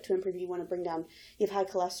would you like to improve? You want to bring down, you have high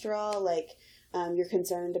cholesterol, like you're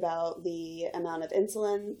concerned about the amount of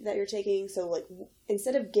insulin that you're taking. So like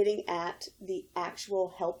instead of getting at the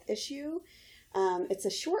actual health issue, it's a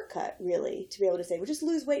shortcut really to be able to say, well, just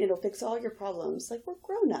lose weight and it'll fix all your problems. Like, we're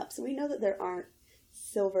grown-ups, so we know that there aren't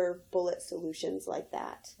silver bullet solutions like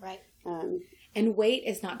that. Right. And weight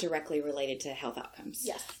is not directly related to health outcomes.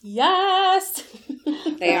 Yes. Yes.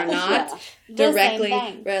 They are not The directly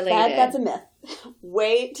same thing. related. That's a myth.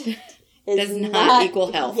 Weight Does not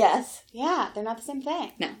equal health. Yes. Yeah, they're not the same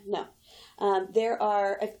thing. No. There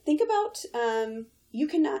are, think about, you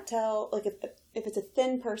cannot tell, like if it's a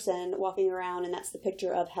thin person walking around and that's the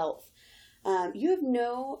picture of health, you have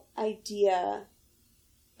no idea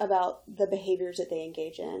about the behaviors that they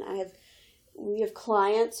engage in. We have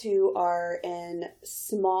clients who are in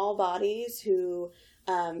small bodies who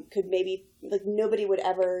could maybe, like, nobody would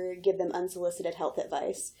ever give them unsolicited health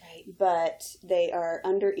advice. Right. But they are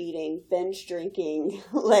under eating, binge drinking,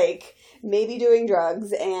 like maybe doing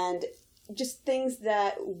drugs, and just things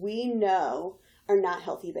that we know are not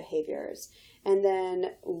healthy behaviors. And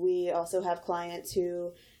then we also have clients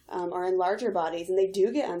who are in larger bodies and they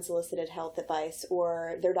do get unsolicited health advice,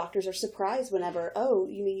 or their doctors are surprised whenever, oh,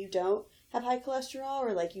 you mean you don't have high cholesterol,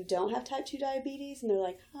 or like you don't have type 2 diabetes? And they're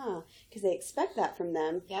like, huh, because they expect that from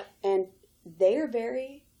them. Yep. And they are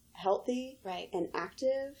very healthy Right. and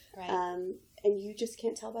active. Right. And you just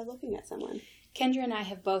can't tell by looking at someone. Kendra and I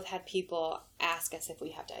have both had people ask us if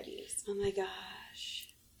we have diabetes. Oh my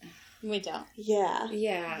gosh. We don't. Yeah.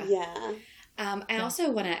 Yeah. Yeah. I also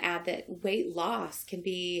want to add that weight loss can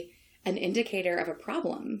be an indicator of a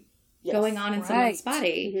problem Yes. going on in someone's Right.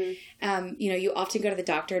 body. Mhm. You often go to the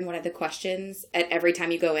doctor, and one of the questions at every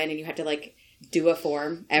time you go in, and you have to like do a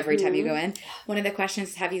form every time you go in. One of the questions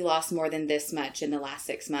is, have you lost more than this much in the last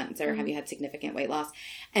 6 months, or have you had significant weight loss?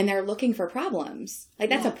 And they're looking for problems. Like,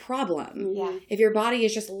 that's a problem. Yeah. If your body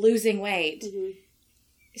is just losing weight, Mhm.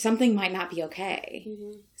 something might not be okay.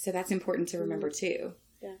 Mhm. So that's important to remember too.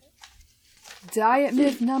 Yeah. Diet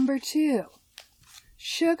myth number 2.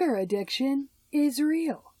 Sugar addiction is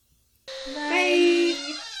real. Bye.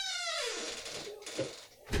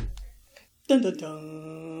 Dun, dun,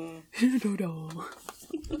 dun.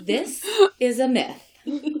 This is a myth.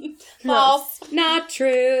 False. Not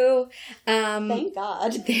true. Thank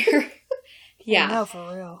God. Yeah. No,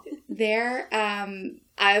 for real.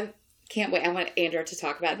 I can't wait. I want Andrea to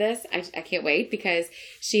talk about this. I can't wait, because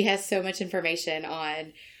she has so much information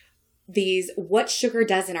on what sugar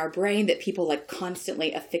does in our brain that people like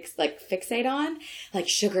constantly fixate on. Like,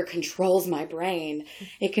 sugar controls my brain.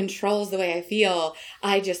 It controls the way I feel.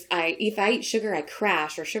 If I eat sugar, I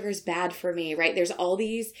crash, or sugar's bad for me, right? There's all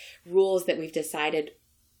these rules that we've decided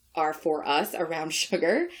are for us around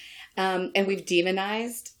sugar. And we've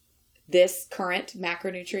demonized this current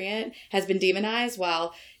macronutrient, has been demonized,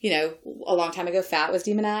 while, a long time ago, fat was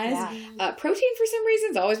demonized. Yeah. Protein, for some reason,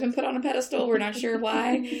 has always been put on a pedestal. We're not sure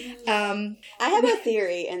why. I have a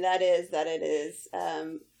theory, and that is that it is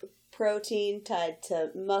protein tied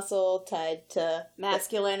to muscle, tied to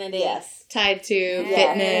Masculinity. Yes. Tied to Yeah.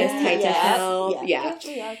 fitness, tied to Yes. health. Yeah.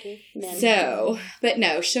 Patriarchy. Men. So, but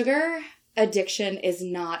no, sugar addiction is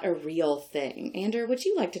not a real thing. Andrew, would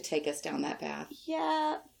you like to take us down that path?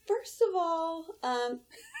 Yeah. First of all,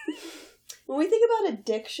 when we think about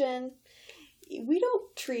addiction, we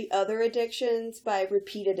don't treat other addictions by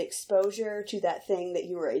repeated exposure to that thing that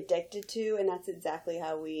you were addicted to, and that's exactly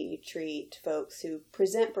how we treat folks who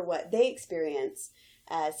present for what they experience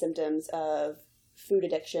as symptoms of food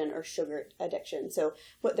addiction or sugar addiction. So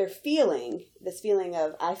what they're feeling, this feeling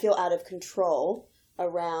of, I feel out of control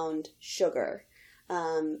around sugar,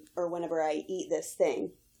 or whenever I eat this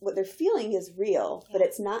thing, what they're feeling is real, but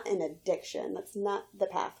it's not an addiction. That's not the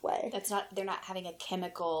pathway. They're not having a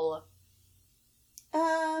chemical,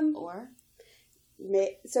 or?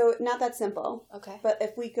 So not that simple. Okay. But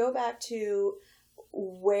if we go back to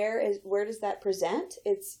where does that present?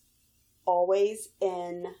 It's always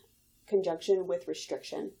in conjunction with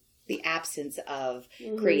restriction. The absence of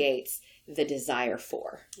creates the desire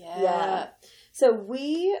for. Yeah. So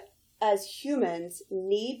we, as humans,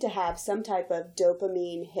 need to have some type of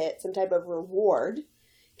dopamine hit, some type of reward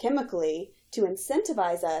chemically to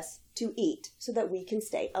incentivize us to eat so that we can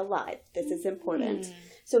stay alive. This is important.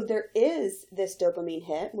 So there is this dopamine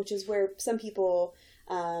hit, which is where some people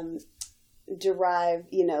derive,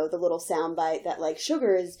 the little soundbite that like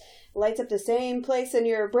sugar lights up the same place in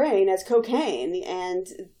your brain as cocaine. And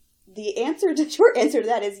the short answer to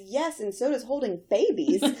that is yes, and so does holding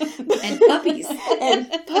babies. And puppies. And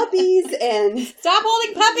puppies and... Stop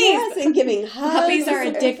holding puppies! Yes, and giving hugs. Puppies are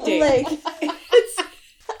addicting.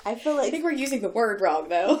 I feel like... I think we're using the word wrong,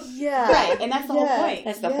 though. Yeah. Right, and that's the whole point.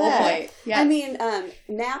 That's the whole point. Yeah. I mean,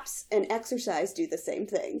 naps and exercise do the same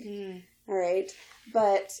thing. All right?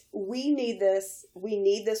 But we need this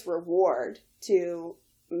reward to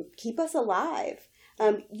keep us alive.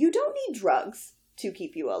 You don't need drugs to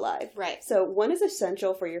keep you alive. Right. So one is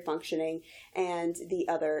essential for your functioning and the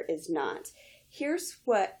other is not. Here's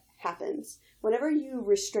what happens. Whenever you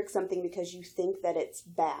restrict something because you think that it's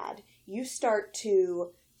bad, you start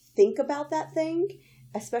to think about that thing,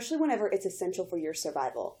 especially whenever it's essential for your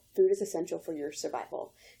survival. Food is essential for your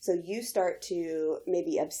survival. So you start to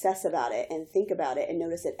maybe obsess about it and think about it and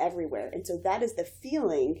notice it everywhere. And so that is the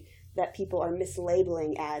feeling that people are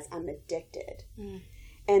mislabeling as I'm addicted.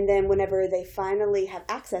 And then whenever they finally have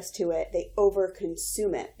access to it, they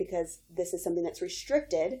overconsume it because this is something that's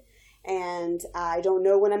restricted and I don't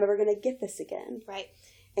know when I'm ever going to get this again. Right.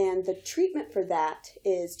 And the treatment for that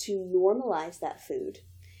is to normalize that food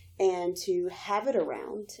and to have it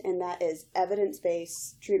around. And that is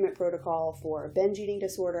evidence-based treatment protocol for binge eating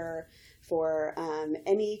disorder, for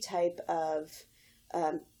any type of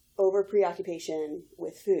over preoccupation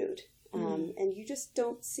with food. And you just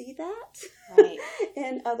don't see that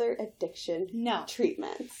in other addiction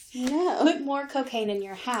treatments. No. Put more cocaine in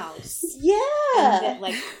your house. Yeah.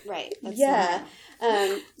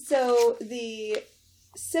 That's so the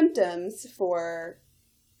symptoms for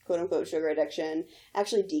quote-unquote sugar addiction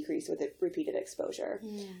actually decrease with repeated exposure.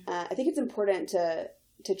 I think it's important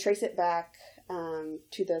to trace it back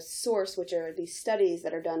to the source, which are these studies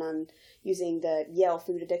that are done on using the Yale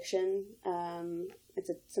food addiction. It's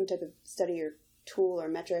some type of study or tool or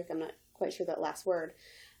metric. I'm not quite sure that last word.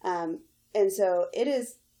 And so it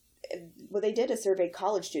is, what they did is survey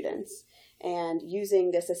college students and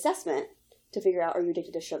using this assessment to figure out, are you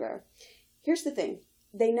addicted to sugar? Here's the thing.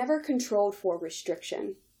 They never controlled for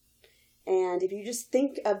restriction. And if you just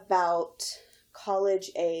think about college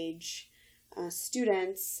age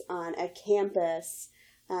students on a campus,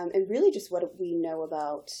 and really just what we know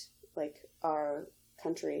about like our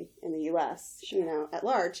country in the U.S., at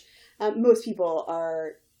large, most people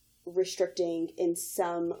are restricting in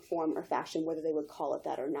some form or fashion, whether they would call it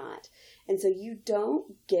that or not. And so you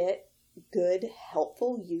don't get good,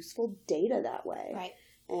 helpful, useful data that way. Right.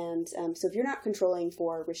 And so if you're not controlling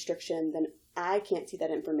for restriction, then I can't see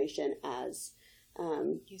that information as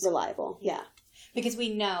reliable. Yeah. Because we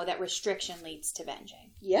know that restriction leads to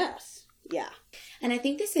binging. Yes. Yeah. And I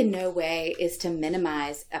think this in no way is to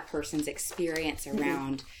minimize a person's experience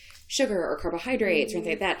around sugar or carbohydrates or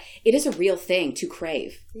anything like that. It is a real thing to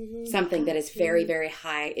crave something that is very, very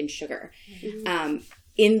high in sugar.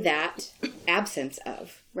 In that absence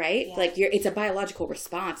of, right? Yeah. Like it's a biological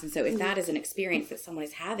response. And so if that is an experience that someone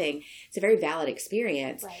is having, it's a very valid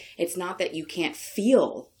experience. Right. It's not that you can't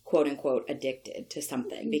feel quote unquote addicted to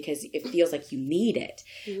something because it feels like you need it.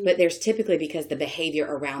 But there's typically because the behavior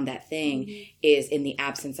around that thing is in the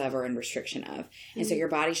absence of or in restriction of. And so your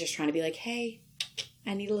body's just trying to be like, hey,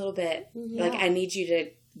 I need a little bit. Like I need you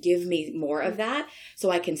to give me more of that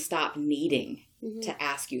so I can stop needing to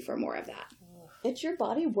ask you for more of that. It's your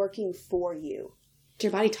body working for you. It's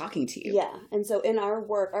your body talking to you. Yeah. And so in our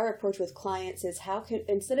work, our approach with clients is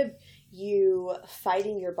instead of you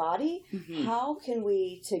fighting your body, how can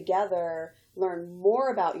we together learn more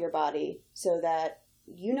about your body so that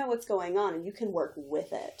you know what's going on and you can work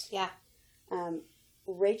with it? Yeah.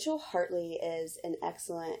 Rachel Hartley is an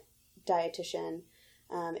excellent dietitian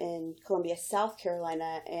in Columbia, South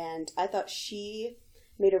Carolina, and I thought she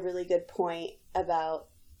made a really good point about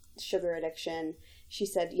sugar addiction. She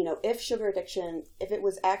said, you know, if it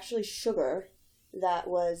was actually sugar that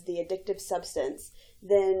was the addictive substance,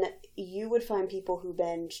 then you would find people who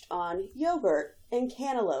binged on yogurt and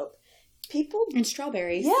cantaloupe. And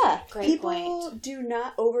strawberries. Yeah. Great people point. do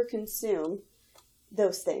not overconsume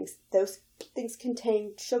those things. Those things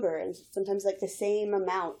contain sugar, and sometimes like the same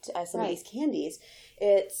amount as some of these candies.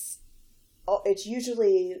 It's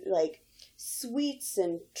usually like sweets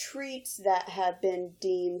and treats that have been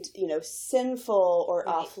deemed, you know, sinful or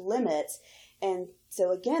off limits. And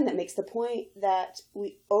so again, that makes the point that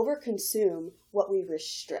we overconsume what we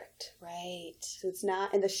restrict. Right. So it's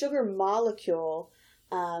not, and the sugar molecule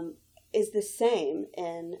is the same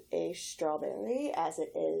in a strawberry as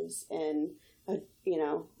it is in a, you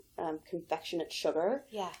know, confectionate sugar.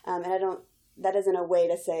 Yeah. And that isn't a way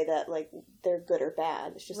to say that like they're good or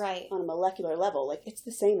bad. It's just on a molecular level, like it's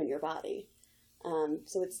the same in your body.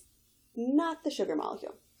 So it's not the sugar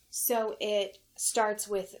molecule. So it starts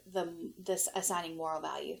with this assigning moral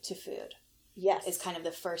value to food. Yes. Is kind of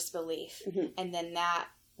the first belief. Mm-hmm. And then that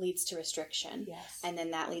leads to restriction. Yes. And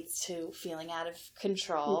then that leads to feeling out of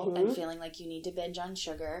control Mm-hmm. and feeling like you need to binge on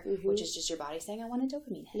sugar, Mm-hmm. which is just your body saying, I want a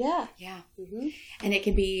dopamine hit. Yeah. Yeah. Mm-hmm. And it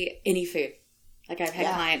can be any food. Like I've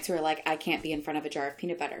had clients who are like, I can't be in front of a jar of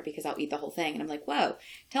peanut butter because I'll eat the whole thing. And I'm like, whoa,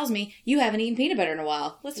 tells me you haven't eaten peanut butter in a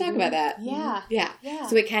while. Let's talk about that. Yeah. Yeah. Yeah.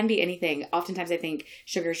 So it can be anything. Oftentimes I think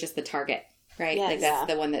sugar is just the target, right? Yes. Like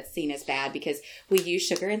that's the one that's seen as bad because we use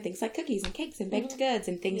sugar in things like cookies and cakes and baked goods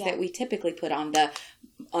and things that we typically put on the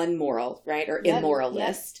unmoral, right? Or immoral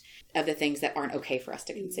list of the things that aren't okay for us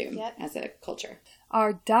to consume as a culture.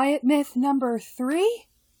 Our diet myth number 3,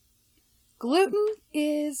 gluten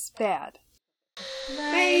is bad.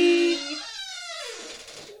 Bye.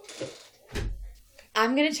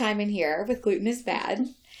 I'm going to chime in here with gluten is bad.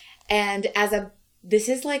 And this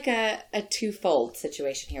is like a twofold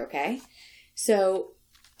situation here, okay? So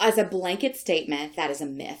as a blanket statement, that is a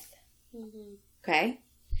myth. Mm-hmm. Okay?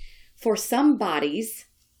 For some bodies,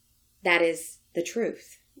 that is the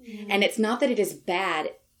truth. Mm-hmm. And it's not that it is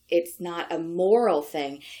bad. It's not a moral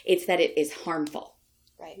thing. It's that it is harmful.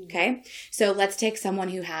 Right. Okay? So let's take someone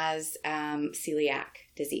who has celiac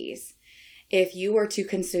disease. If you were to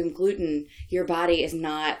consume gluten, your body it's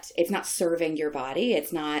not serving your body.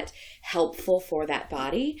 It's not helpful for that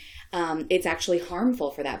body. It's actually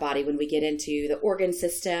harmful for that body when we get into the organ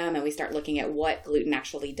system and we start looking at what gluten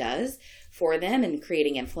actually does for them and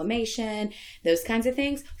creating inflammation, those kinds of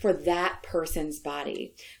things for that person's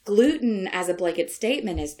body. Gluten as a blanket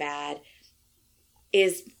statement is bad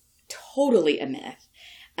is totally a myth.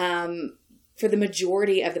 For the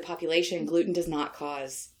majority of the population, gluten does not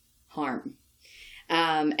cause harm.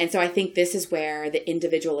 And so I think this is where the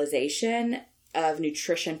individualization of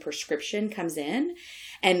nutrition prescription comes in,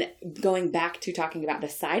 and going back to talking about the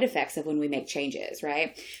side effects of when we make changes,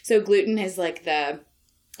 right? So gluten is like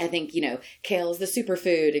I think, kale is the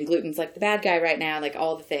superfood and gluten's like the bad guy right now, like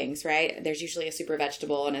all the things, right? There's usually a super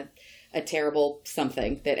vegetable and a terrible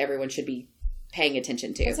something that everyone should be paying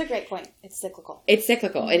attention to. That's a great point. It's cyclical. It's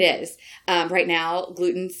cyclical. It is. Right now,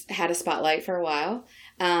 gluten's had a spotlight for a while.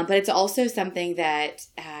 But it's also something that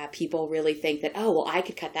people really think that, oh, well, I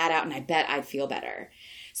could cut that out and I bet I'd feel better.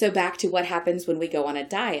 So back to what happens when we go on a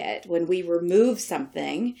diet. When we remove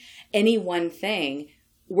something, any one thing,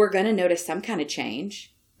 we're going to notice some kind of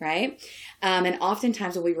change, right? And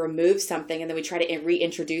oftentimes when we remove something and then we try to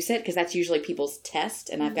reintroduce it, because that's usually people's test,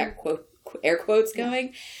 and I've got air quotes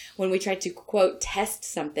going. When we try to, quote, test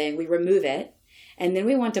something, we remove it, and then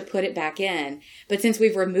we want to put it back in. But since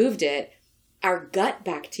we've removed it, our gut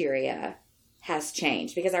bacteria has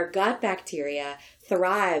changed because our gut bacteria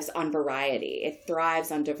thrives on variety. It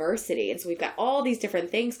thrives on diversity. And so we've got all these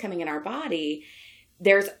different things coming in our body.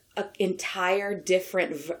 There's an entire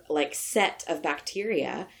different set of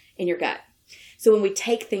bacteria in your gut. So when we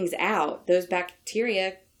take things out, those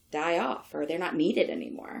bacteria die off or they're not needed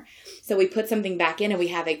anymore. So we put something back in and we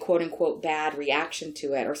have a quote unquote bad reaction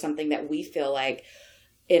to it, or something that we feel like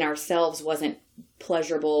in ourselves wasn't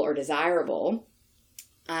pleasurable or desirable.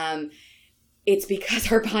 It's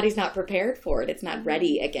because our body's not prepared for it. It's not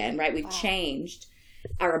ready again, right? We've changed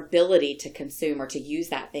our ability to consume or to use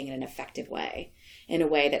that thing in an effective way, in a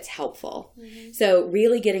way that's helpful. Mm-hmm. So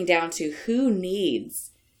really getting down to who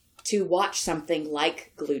needs to watch something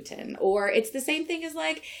like gluten, or it's the same thing as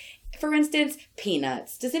like, for instance,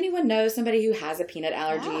 peanuts. Does anyone know somebody who has a peanut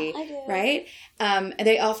allergy? Yeah, I do. Right? And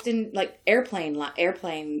they often, like airlines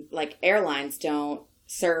don't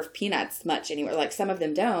serve peanuts much anymore. Like some of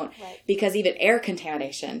them don't, Right. because even air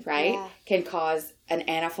contamination, right, Yeah. can cause an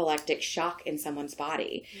anaphylactic shock in someone's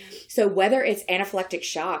body. So whether it's anaphylactic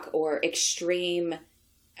shock or extreme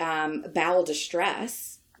bowel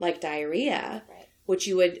distress, like diarrhea, Right. which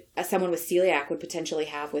you would, someone with celiac would potentially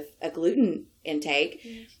have with a gluten intake,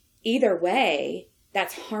 either way,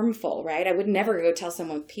 that's harmful, right? I would never go tell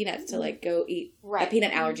someone with peanuts to like go eat Right. a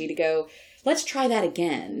peanut allergy to go, let's try that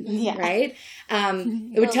again, Yeah. right?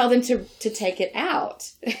 It would tell them to take it out,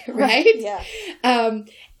 right? Yeah.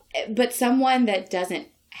 But someone that doesn't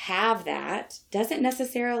have that doesn't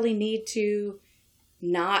necessarily need to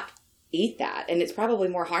not eat that. And it's probably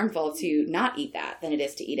more harmful to not eat that than it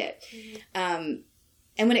is to eat it.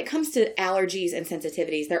 And when it comes to allergies and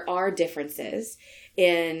sensitivities, there are differences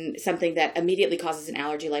in something that immediately causes an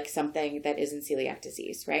allergy, like something that is in celiac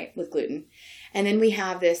disease, right, with gluten. And then we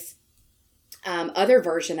have this other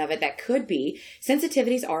version of it that could be,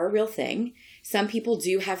 sensitivities are a real thing. Some people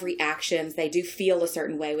do have reactions. They do feel a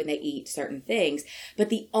certain way when they eat certain things. But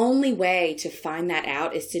the only way to find that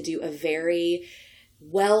out is to do a very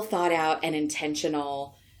well thought out and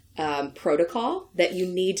intentional protocol that you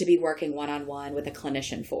need to be working one-on-one with a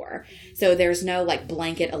clinician for. So there's no like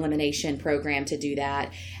blanket elimination program to do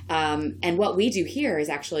that. And what we do here is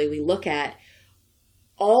actually we look at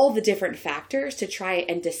all the different factors to try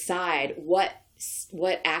and decide what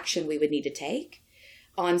action we would need to take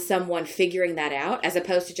on someone figuring that out, as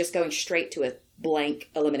opposed to just going straight to a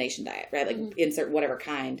blank elimination diet, right? Like insert whatever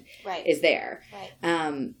kind Right. is there.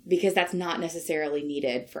 Right. Because that's not necessarily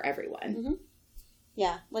needed for everyone.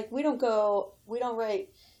 Yeah, like we don't write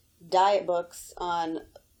diet books on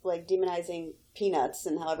like demonizing peanuts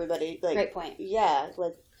and how everybody like. Great point. Yeah,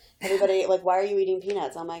 like everybody like, why are you eating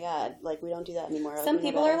peanuts? Oh my god, like we don't do that anymore. Like, Some we know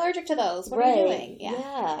people are better. allergic to those. What Right. are you doing?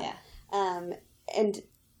 Yeah. And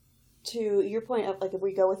to your point of like if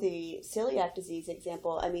we go with the celiac disease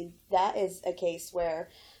example, I mean that is a case where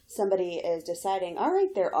somebody is deciding, all right,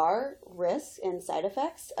 there are risks and side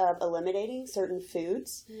effects of eliminating certain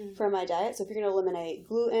foods from my diet. So if you're going to eliminate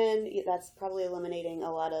gluten, that's probably eliminating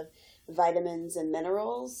a lot of vitamins and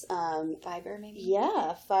minerals. Fiber, maybe?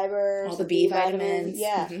 Yeah, fiber. All the B vitamins.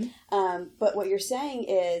 Yeah. Mhm. But what you're saying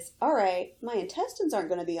is, all right, my intestines aren't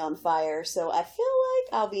going to be on fire, so I feel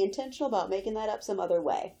like I'll be intentional about making that up some other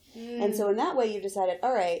way. And so in that way, you've decided,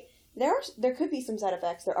 all right, there could be some side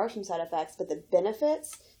effects. There are some side effects, but the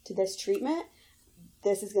benefits to this treatment,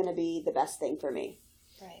 this is going to be the best thing for me.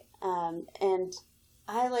 Right. And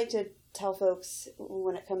I like to tell folks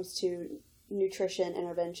when it comes to nutrition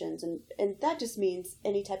interventions, and that just means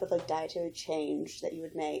any type of like dietary change that you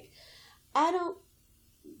would make. I don't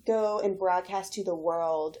go and broadcast to the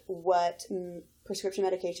world what prescription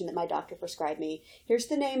medication that my doctor prescribed me. Here's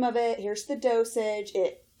the name of it. Here's the dosage.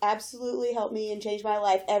 It absolutely helped me and changed my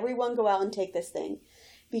life. Everyone go out and take this thing,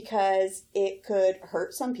 because it could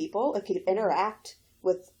hurt some people. It could interact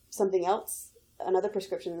with something else, another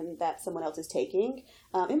prescription that someone else is taking.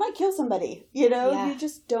 It might kill somebody, Yeah. You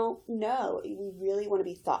just don't know. We really want to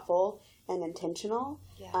be thoughtful and intentional.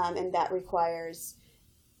 Yeah. And that requires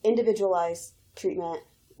individualized treatment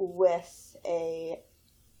with a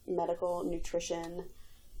medical nutrition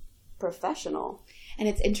professional. And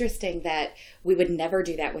it's interesting that we would never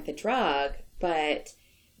do that with a drug, but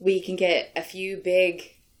we can get a few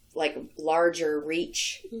big, like larger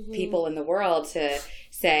reach people in the world to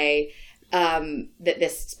say that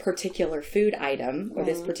this particular food item or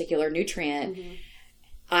this particular nutrient,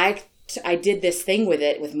 I did this thing with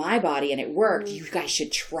it with my body and it worked. You guys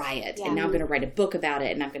should try it. And now I'm going to write a book about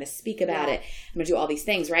it and I'm going to speak about it. I'm going to do all these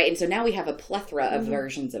things, right? And so now we have a plethora of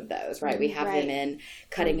versions of those, right? We have them in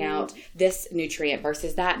cutting out this nutrient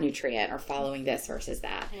versus that nutrient, or following this versus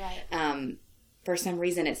that. Right. For some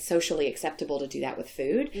reason, it's socially acceptable to do that with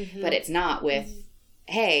food, but it's not with,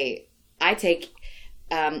 hey, I take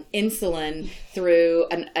insulin through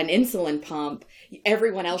an insulin pump.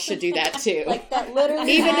 Everyone else should do that too. Like that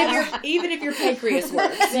literally. even if your pancreas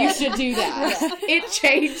works, you should do that. It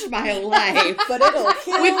changed my life. But it'll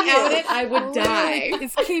kill Without you. it, I would die.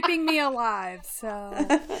 It's keeping me alive, so.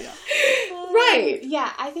 Right.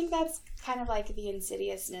 Yeah, I think that's kind of like the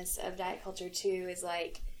insidiousness of diet culture too, is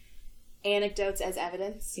like anecdotes as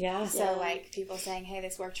evidence. Yeah. So like people saying, hey,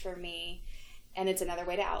 this worked for me. And it's another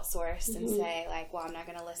way to outsource and say, like, well, I'm not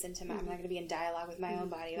going to listen to I'm not going to be in dialogue with my own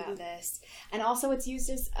body about this. And also it's used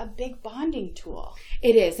as a big bonding tool.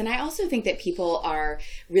 It is. And I also think that people are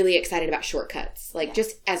really excited about shortcuts, like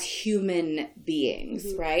just as human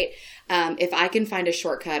beings, right? If I can find a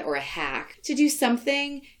shortcut or a hack to do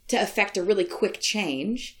something to affect a really quick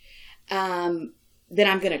change, then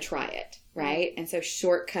I'm going to try it, right? And so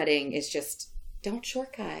shortcutting is just Don't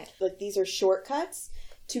shortcut. Like, these are shortcuts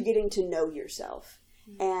to getting to know yourself.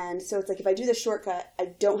 And so it's like, if I do the shortcut,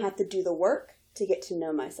 I don't have to do the work to get to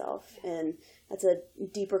know myself. And that's a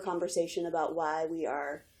deeper conversation about why we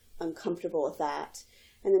are uncomfortable with that.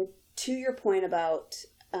 And then to your point about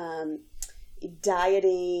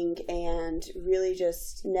dieting and really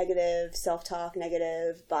just negative self-talk,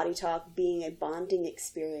 negative body talk being a bonding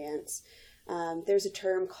experience, there's a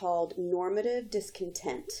term called normative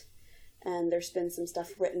discontent. And there's been some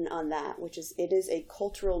stuff written on that, which is, it is a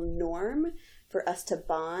cultural norm for us to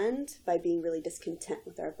bond by being really discontent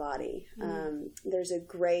with our body. There's a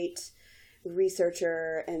great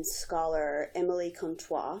researcher and scholar, Emily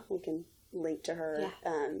Contois. We can link to her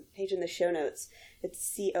page in the show notes.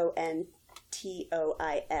 It's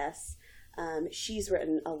Contois. She's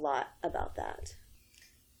written a lot about that.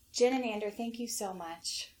 Jen and Ander, thank you so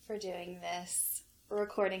much for doing this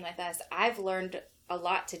recording with us. I've learned a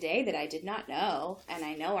lot today that I did not know, and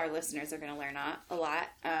I know our listeners are going to learn a lot.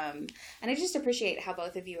 And I just appreciate how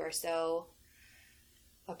both of you are so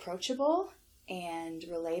approachable and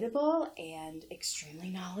relatable and extremely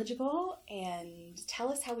knowledgeable, and tell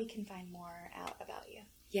us how we can find more out about you.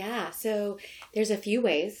 Yeah, so there's a few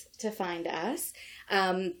ways to find us.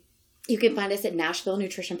 You can find us at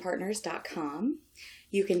NashvilleNutritionPartners.com.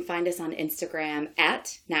 You can find us on Instagram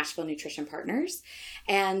at Nashville Nutrition Partners.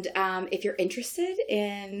 And if you're interested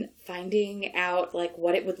in finding out like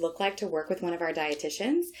what it would look like to work with one of our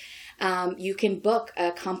dietitians, you can book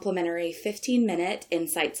a complimentary 15-minute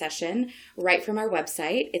insight session right from our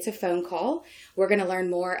website. It's a phone call. We're going to learn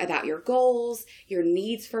more about your goals, your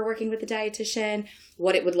needs for working with a dietitian,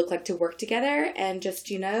 what it would look like to work together. And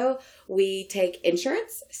just, we take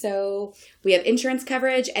insurance. So we have insurance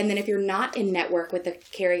coverage. And then if you're not in network with the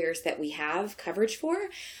carriers that we have coverage for,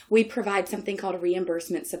 we provide something called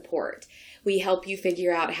reimbursement support. We help you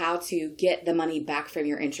figure out how to get the money back from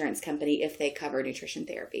your insurance company if they cover nutrition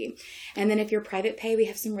therapy. And then if you're private pay, we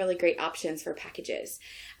have some really great options for packages.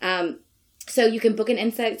 So you can book an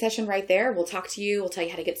insight session right there. We'll talk to you. We'll tell you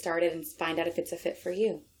how to get started and find out if it's a fit for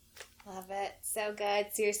you. Love it. So good.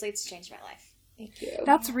 Seriously, it's changed my life. Thank you.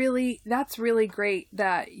 That's really great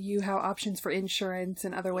that you have options for insurance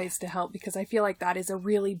and other ways to help, because I feel like that is a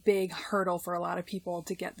really big hurdle for a lot of people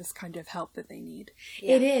to get this kind of help that they need.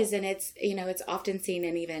 Yeah. It is, and it's it's often seen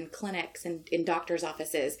in even clinics and in doctors'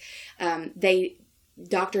 offices.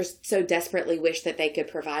 Doctors so desperately wish that they could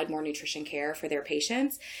provide more nutrition care for their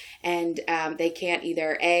patients, and they can't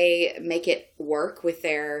either make it work with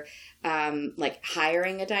their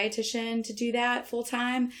hiring a dietitian to do that full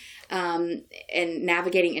time, and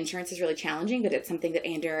navigating insurance is really challenging. But it's something that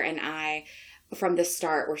Ander and I, from the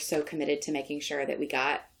start, were so committed to making sure that we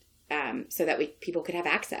got so that people could have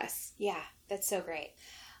access. Yeah, that's so great.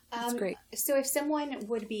 That's great. So if someone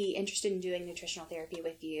would be interested in doing nutritional therapy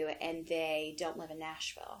with you and they don't live in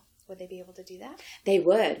Nashville, would they be able to do that? They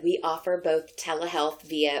would. We offer both telehealth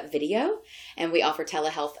via video and we offer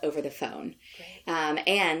telehealth over the phone. Great.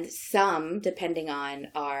 And some, depending on,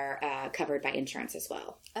 are covered by insurance as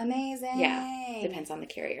well. Amazing. Yeah, depends on the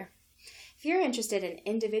carrier. If you're interested in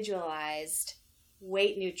individualized,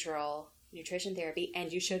 weight-neutral nutrition therapy,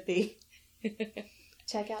 and you should be,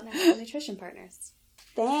 check out Nashville Nutrition Partners.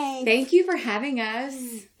 Thanks. Thank you for having us.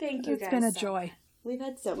 Thank you, It's guys. been a so joy. much. We've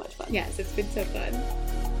had so much fun. Yes, it's been so fun.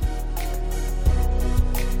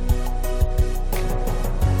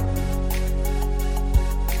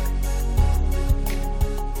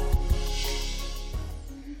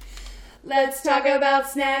 Let's talk about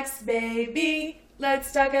snacks, baby.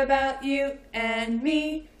 Let's talk about you and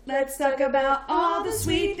me. Let's talk about all the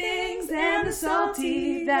sweet things and the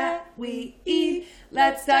salty that we eat.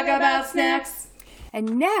 Let's talk about snacks.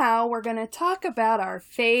 And now we're going to talk about our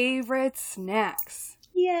favorite snacks.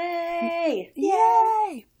 Yay!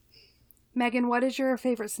 Yay! Megan, what is your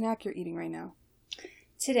favorite snack you're eating right now?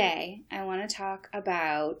 Today, I want to talk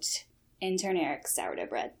about intern Eric's sourdough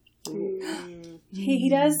bread. He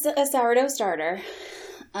does a sourdough starter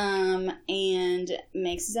and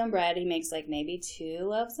makes his own bread. He makes like maybe 2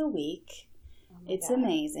 loaves a week. It's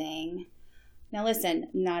amazing. Now listen,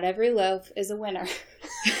 not every loaf is a winner.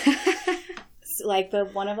 Like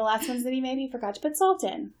one of the last ones that he made, he forgot to put salt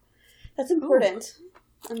in. That's important.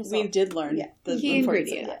 We did learn the key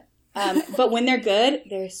ingredient. But when they're good,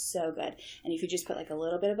 they're so good. And if you just put like a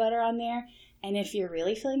little bit of butter on there, and if you're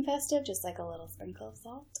really feeling festive, just like a little sprinkle of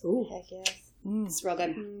salt. Ooh. Heck yes. It's real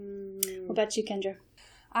good. What about you, Kendra?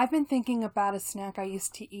 I've been thinking about a snack I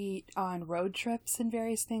used to eat on road trips and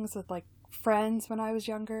various things with like friends when I was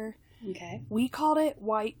younger. Okay. We called it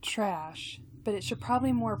white trash, but it should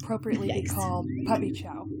probably more appropriately be called puppy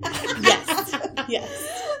chow. Yes.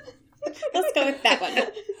 Yes. Let's go with that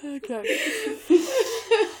one. Okay.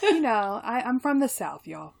 You know, I'm from the South,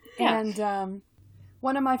 y'all. Yeah. And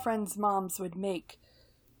one of my friend's moms would make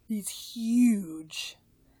these huge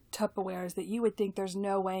Tupperwares that you would think there's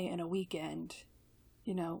no way in a weekend,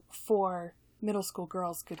 you know, 4 middle school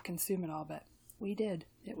girls could consume it all, but we did.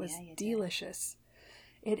 It was delicious.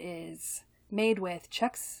 It is made with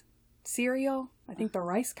Chex cereal. I think the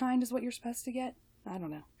rice kind is what you're supposed to get. I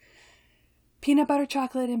don't know. Peanut butter,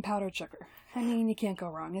 chocolate, and powdered sugar. I mean, you can't go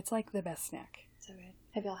wrong. It's like the best snack. So good.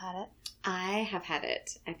 Have y'all had it? I have had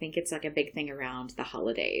it. I think it's like a big thing around the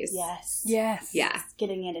holidays. Yes. Yes. Yeah.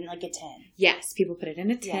 Getting it in like a tin. Yes. People put it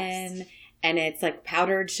in a tin. Yes. And it's like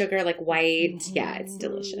powdered sugar, like white. Yeah, it's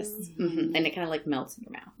delicious. And it kind of like melts in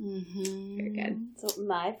your mouth. Mm-hmm. Very good. So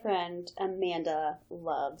my friend Amanda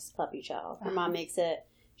loves puppy chow. Her mom makes it.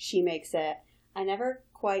 She makes it. I never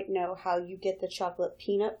quite know how you get the chocolate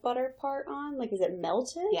peanut butter part on. Like, is it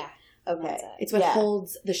melted? Yeah. Okay. It's what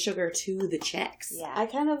holds the sugar to the Chex. Yeah. I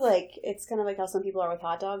kind of like, it's kind of like how some people are with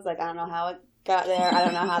hot dogs. Like, I don't know how it got there. I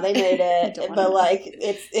don't know how they made it. But like,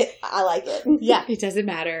 I like it. Yeah. It doesn't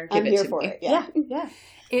matter. I'm Give here it to for me. it. Yeah. Yeah.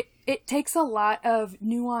 It takes a lot of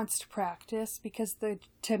nuanced practice because the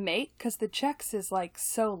Chex is like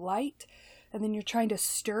so light, and then you're trying to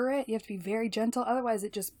stir it. You have to be very gentle, otherwise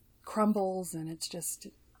it just crumbles and it's just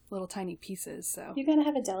little tiny pieces. So You gotta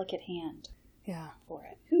have a delicate hand yeah, for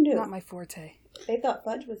it. Who knew? not my forte. They thought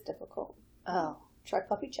fudge was difficult. Oh. Try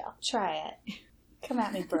puppy chow. Try it. Come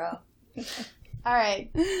at me, bro. All right.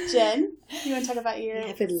 Jen, you want to talk about your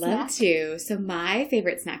I would love snack? to. So my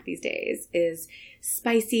favorite snack these days is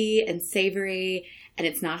spicy and savory, and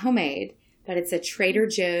it's not homemade, but it's a Trader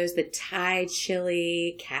Joe's, the Thai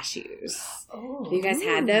chili cashews. Oh. Have you guys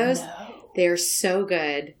had those? No. They're so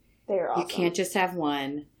good. They're awesome. You can't just have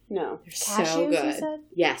one. No. They're Cashews, so you good. said?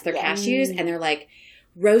 Yes, they're Yeah. cashews, and they're like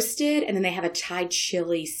roasted, and then they have a Thai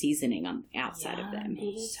chili seasoning on the outside of them.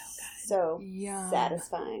 Yummy. So good. So Yum.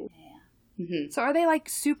 satisfying. Mm-hmm. So are they like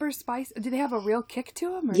super spicy? Do they have a real kick to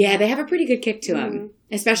them? Or Yeah, no? they have a pretty good kick to them.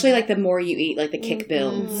 Especially like the more you eat, like the kick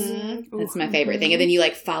builds. Mm-hmm. That's my favorite thing. And then you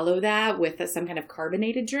like follow that with some kind of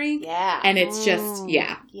carbonated drink. Yeah. And it's just,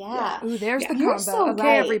 yeah. Yeah. Ooh, there's the You're combo. so Okay,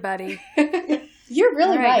 right. everybody. You're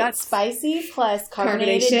really All right, right. that's- Spicy plus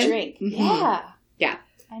carbonated Carbonation. drink. Mhm. Yeah. Yeah.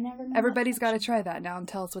 I never know. Everybody's got to try that now and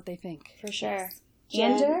tell us what they think. For sure.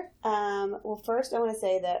 Jen, Ginger? well, first I want to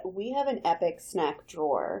say that we have an epic snack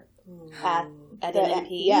drawer at At the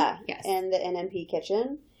NMP? Yeah, Yes. in the NMP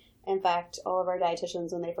kitchen. In fact, all of our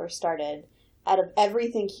dietitians, when they first started, out of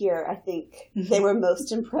everything here, I think they were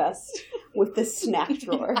most impressed with the snack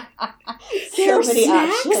drawer. There are So many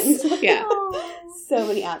snacks? options. Yeah. So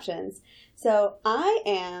many options. So I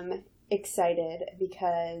am excited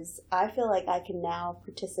because I feel like I can now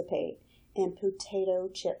participate in potato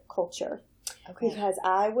chip culture. Okay. Because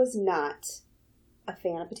I was not a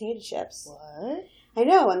fan of potato chips. What? I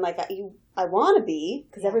know, and like I want to be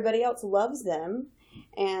because everybody else loves them,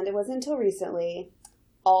 and it wasn't until recently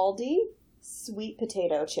Aldi sweet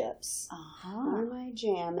potato chips are my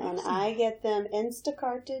jam, and I get them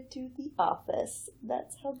Instacarted to the office.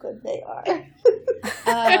 That's how good they are.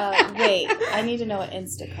 Wait. I need to know what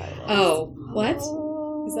Instacart is. Oh, what?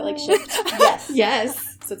 Is it like shipped? Yes.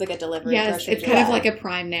 Yes. So it's like a delivery. Yes. grocery It's kind of delivery. like a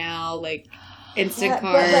Prime Now, like Yeah, Instacart.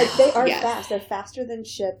 but like they are Yes. fast. They're faster than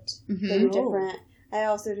shipped. Mhm. They do Oh. different. I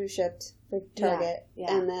also do shipped for Target,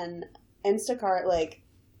 Yeah. and then Instacart. Like,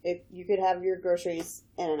 if you could have your groceries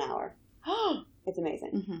in an hour, it's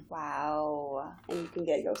amazing, Wow. and you can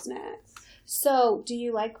get your snacks. So, do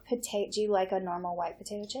you like Do you like a normal white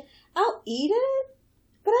potato chip? I'll eat it,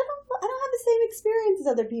 but I don't have the same experience as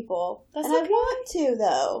other people, That's and I okay. want to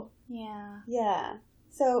though. Yeah. Yeah.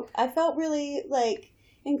 So I felt really like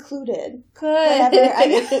included. Good. Whenever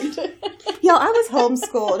Yo, I was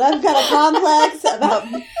homeschooled. I've got a complex about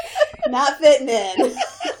not fitting in.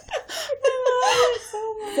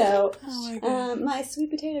 So, Oh my god. my sweet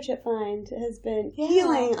potato chip find has been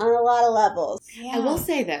healing on a lot of levels. Yeah. I will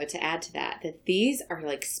say, though, to add to that these are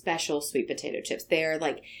like special sweet potato chips. They're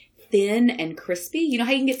like thin and crispy. You know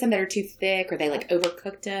how you can get some that are too thick or they like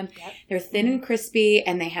overcooked them? Yep. They're thin and crispy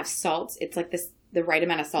and they have salt. It's like the right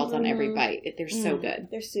amount of salt on every bite. They're so good.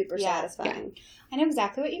 They're super Yeah. satisfying. I know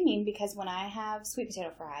exactly what you mean because when I have sweet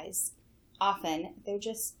potato fries, often they're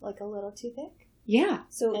just like a little too thick. Yeah.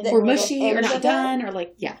 So And the- Or mushy or and not the- done or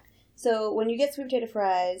like, yeah. So when you get sweet potato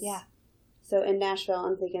fries, Yeah. So in Nashville,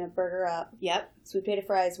 I'm thinking of Burger Up. Yep. Sweet potato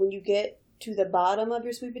fries. When you get to the bottom of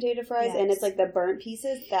your sweet potato fries and Yes. it's like the burnt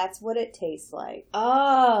pieces, that's what it tastes like.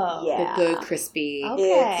 Oh. Yeah. The good, crispy. Okay.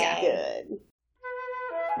 It's good.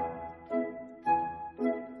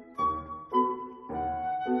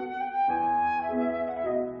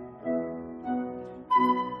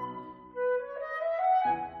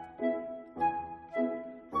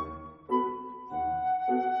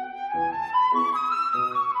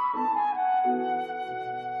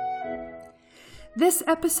 This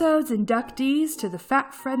episode's inductees to the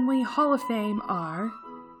Fat Friendly Hall of Fame are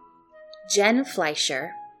Jen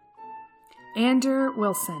Fleischer. Ander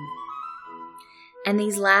Wilson. And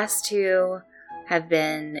these last two have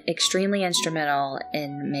been extremely instrumental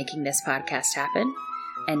in making this podcast happen.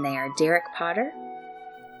 And they are Derek Potter.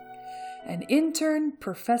 And intern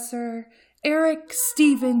Professor Eric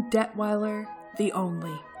Stephen Detweiler, the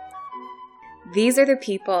only. These are the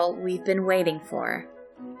people we've been waiting for.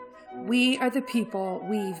 We are the people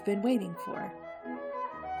we've been waiting for.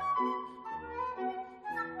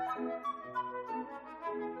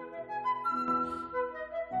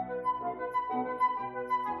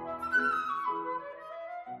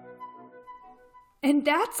 And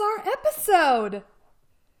that's our episode.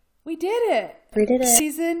 We did it. We did it.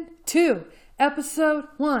 Season 2, episode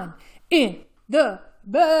 1, in the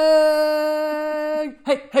bag.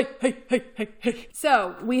 Hey, hey, hey, hey, hey, hey.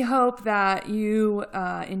 So we hope that you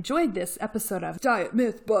enjoyed this episode of Diet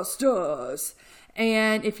Mythbusters.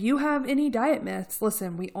 And if you have any diet myths,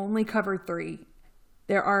 listen, we only covered 3.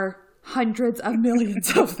 There are hundreds of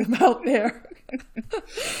millions of them out there.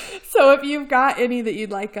 So if you've got any that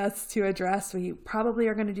you'd like us to address, we probably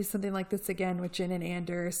are going to do something like this again with Jen and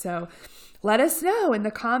Ander. So let us know in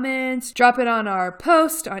the comments. Drop it on our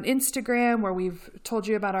post on Instagram where we've told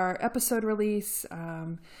you about our episode release.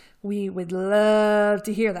 We would love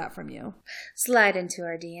to hear that from you. Slide into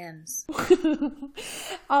our DMs.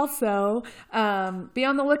 Also, be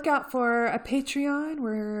on the lookout for a Patreon.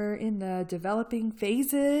 We're in the developing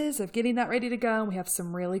phases of getting that ready to go. We have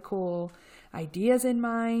some really cool ideas in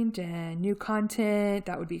mind and new content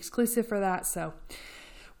that would be exclusive for that. So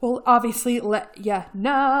we'll obviously let you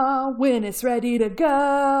know when it's ready to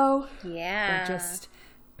go. Yeah.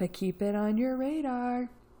 But keep it on your radar.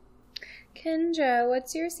 Kendra,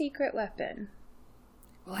 what's your secret weapon?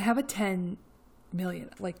 Well, I have 10 million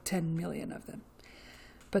of them.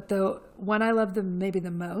 But the one I love maybe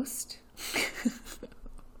the most,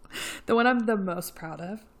 the one I'm the most proud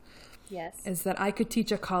of, yes, is that I could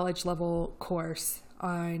teach a college level course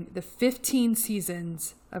on the 15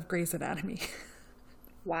 seasons of Grey's Anatomy.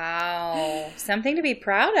 Wow. Something to be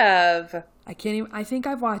proud of. I think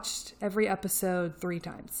I've watched every episode 3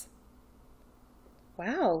 times.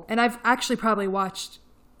 Wow. And I've actually probably watched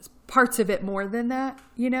parts of it more than that,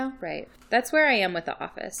 you know? Right. That's where I am with The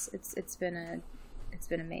Office. It's been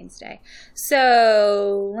a mainstay.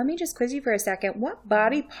 So let me just quiz you for a second. What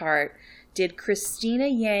body part did Christina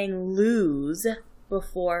Yang lose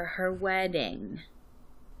before her wedding?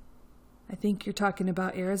 I think you're talking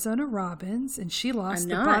about Arizona Robbins, and she lost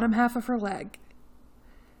the not. bottom half of her leg.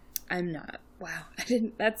 I'm not. Wow.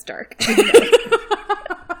 That's dark.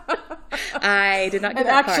 I did not get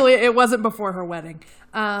that Actually, far. it wasn't before her wedding.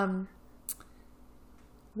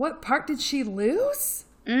 What part did she lose?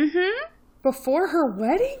 Mm-hmm. Before her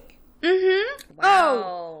wedding? Mm-hmm. Wow.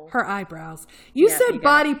 Oh, her eyebrows. You Yeah, said you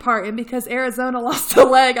body part, and because Arizona lost a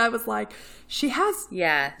leg, I was like,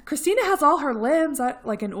 Yeah. Christina has all her limbs,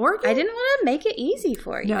 like an organ? I didn't want to make it easy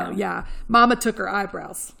for you. No, yeah. Mama took her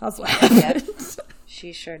eyebrows. That's what happened.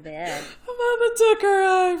 She sure did. Mama took her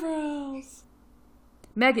eyebrows.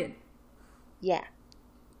 Megan. Yeah.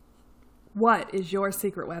 What is your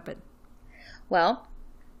secret weapon? Well,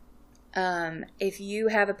 if you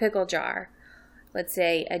have a pickle jar, let's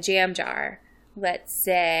say a jam jar, let's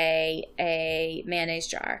say a mayonnaise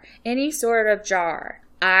jar, any sort of jar,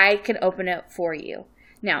 I can open it for you.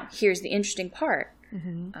 Now, here's the interesting part.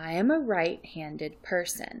 Mm-hmm. I am a right-handed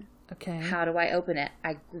person. Okay. How do I open it?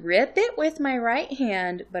 I grip it with my right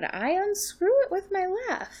hand, but I unscrew it with my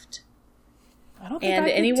left. I don't think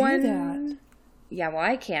I could do that. Yeah, well,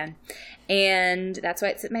 I can. And that's why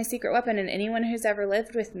it's my secret weapon. And anyone who's ever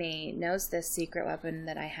lived with me knows this secret weapon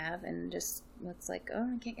that I have. And just looks like, oh,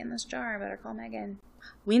 I can't get in this jar. I better call Megan.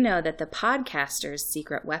 We know that the podcaster's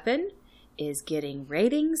secret weapon is getting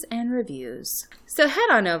ratings and reviews. So head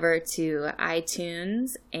on over to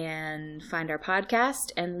iTunes and find our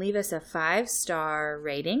podcast and leave us a 5-star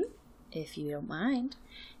rating, if you don't mind,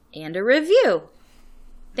 and a review.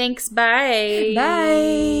 Thanks. Bye.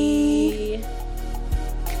 Bye.